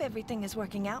 I hope everything is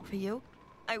working out for you.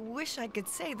 I wish I could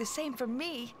say the same for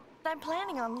me. I'm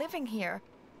planning on living here,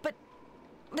 but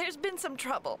there's been some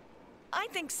trouble. I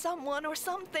think someone or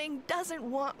something doesn't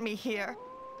want me here.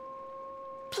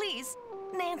 Please,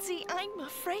 Nancy, I'm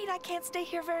afraid I can't stay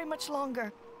here very much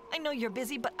longer. I know you're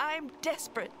busy, but I'm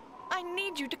desperate. I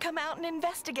need you to come out and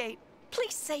investigate.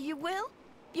 Please say you will.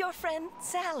 Your friend,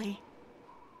 Sally.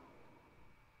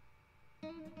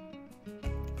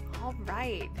 All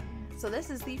right. So this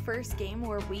is the first game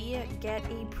where we get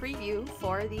a preview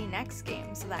for the next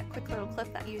game. So that quick little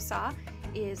clip that you saw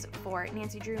is for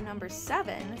Nancy Drew number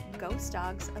 7, Ghost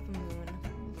Dogs of Moon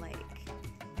Lake.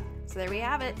 So there we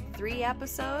have it, 3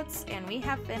 episodes, and we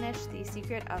have finished The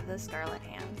Secret of the Scarlet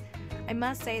Hand. I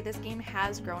must say this game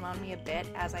has grown on me a bit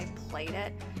as I played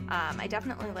it. I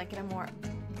definitely like it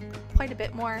quite a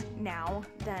bit more now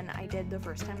than I did the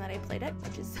first time that I played it,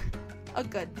 which is a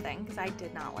good thing because I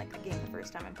did not like the game the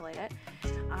first time I played it.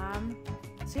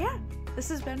 So yeah, this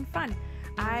has been fun.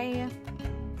 I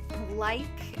like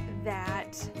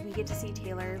that we get to see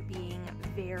Taylor being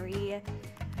very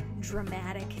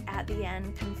dramatic at the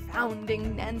end,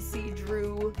 confounding Nancy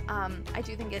Drew. I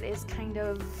do think it is kind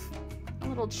of a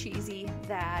little cheesy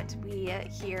that we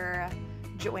hear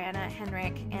Joanna,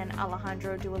 Henrik, and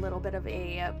Alejandro do a little bit of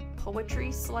a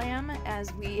poetry slam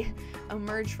as we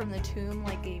emerge from the tomb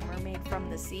like a mermaid from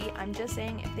the sea. I'm just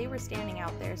saying, if they were standing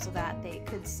out there so that they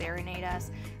could serenade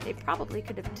us, they probably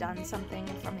could have done something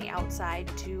from the outside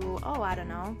to, oh, I don't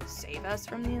know, save us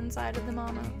from the inside of the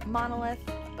monolith,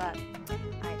 but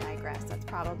I digress. That's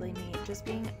probably me just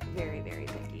being very, very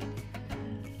picky.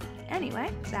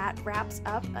 Anyway, that wraps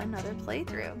up another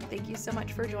playthrough. Thank you so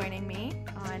much for joining me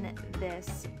on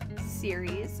this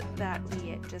series that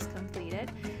we just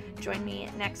completed. Join me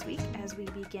next week as we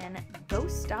begin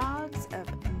Ghost Dogs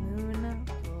of Moon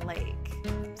Lake.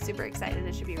 Super excited.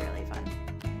 It should be really fun.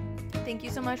 Thank you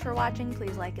so much for watching.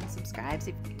 Please like and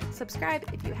subscribe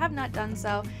if you have not done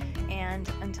so.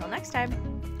 And until next time,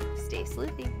 stay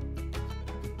sleuthy.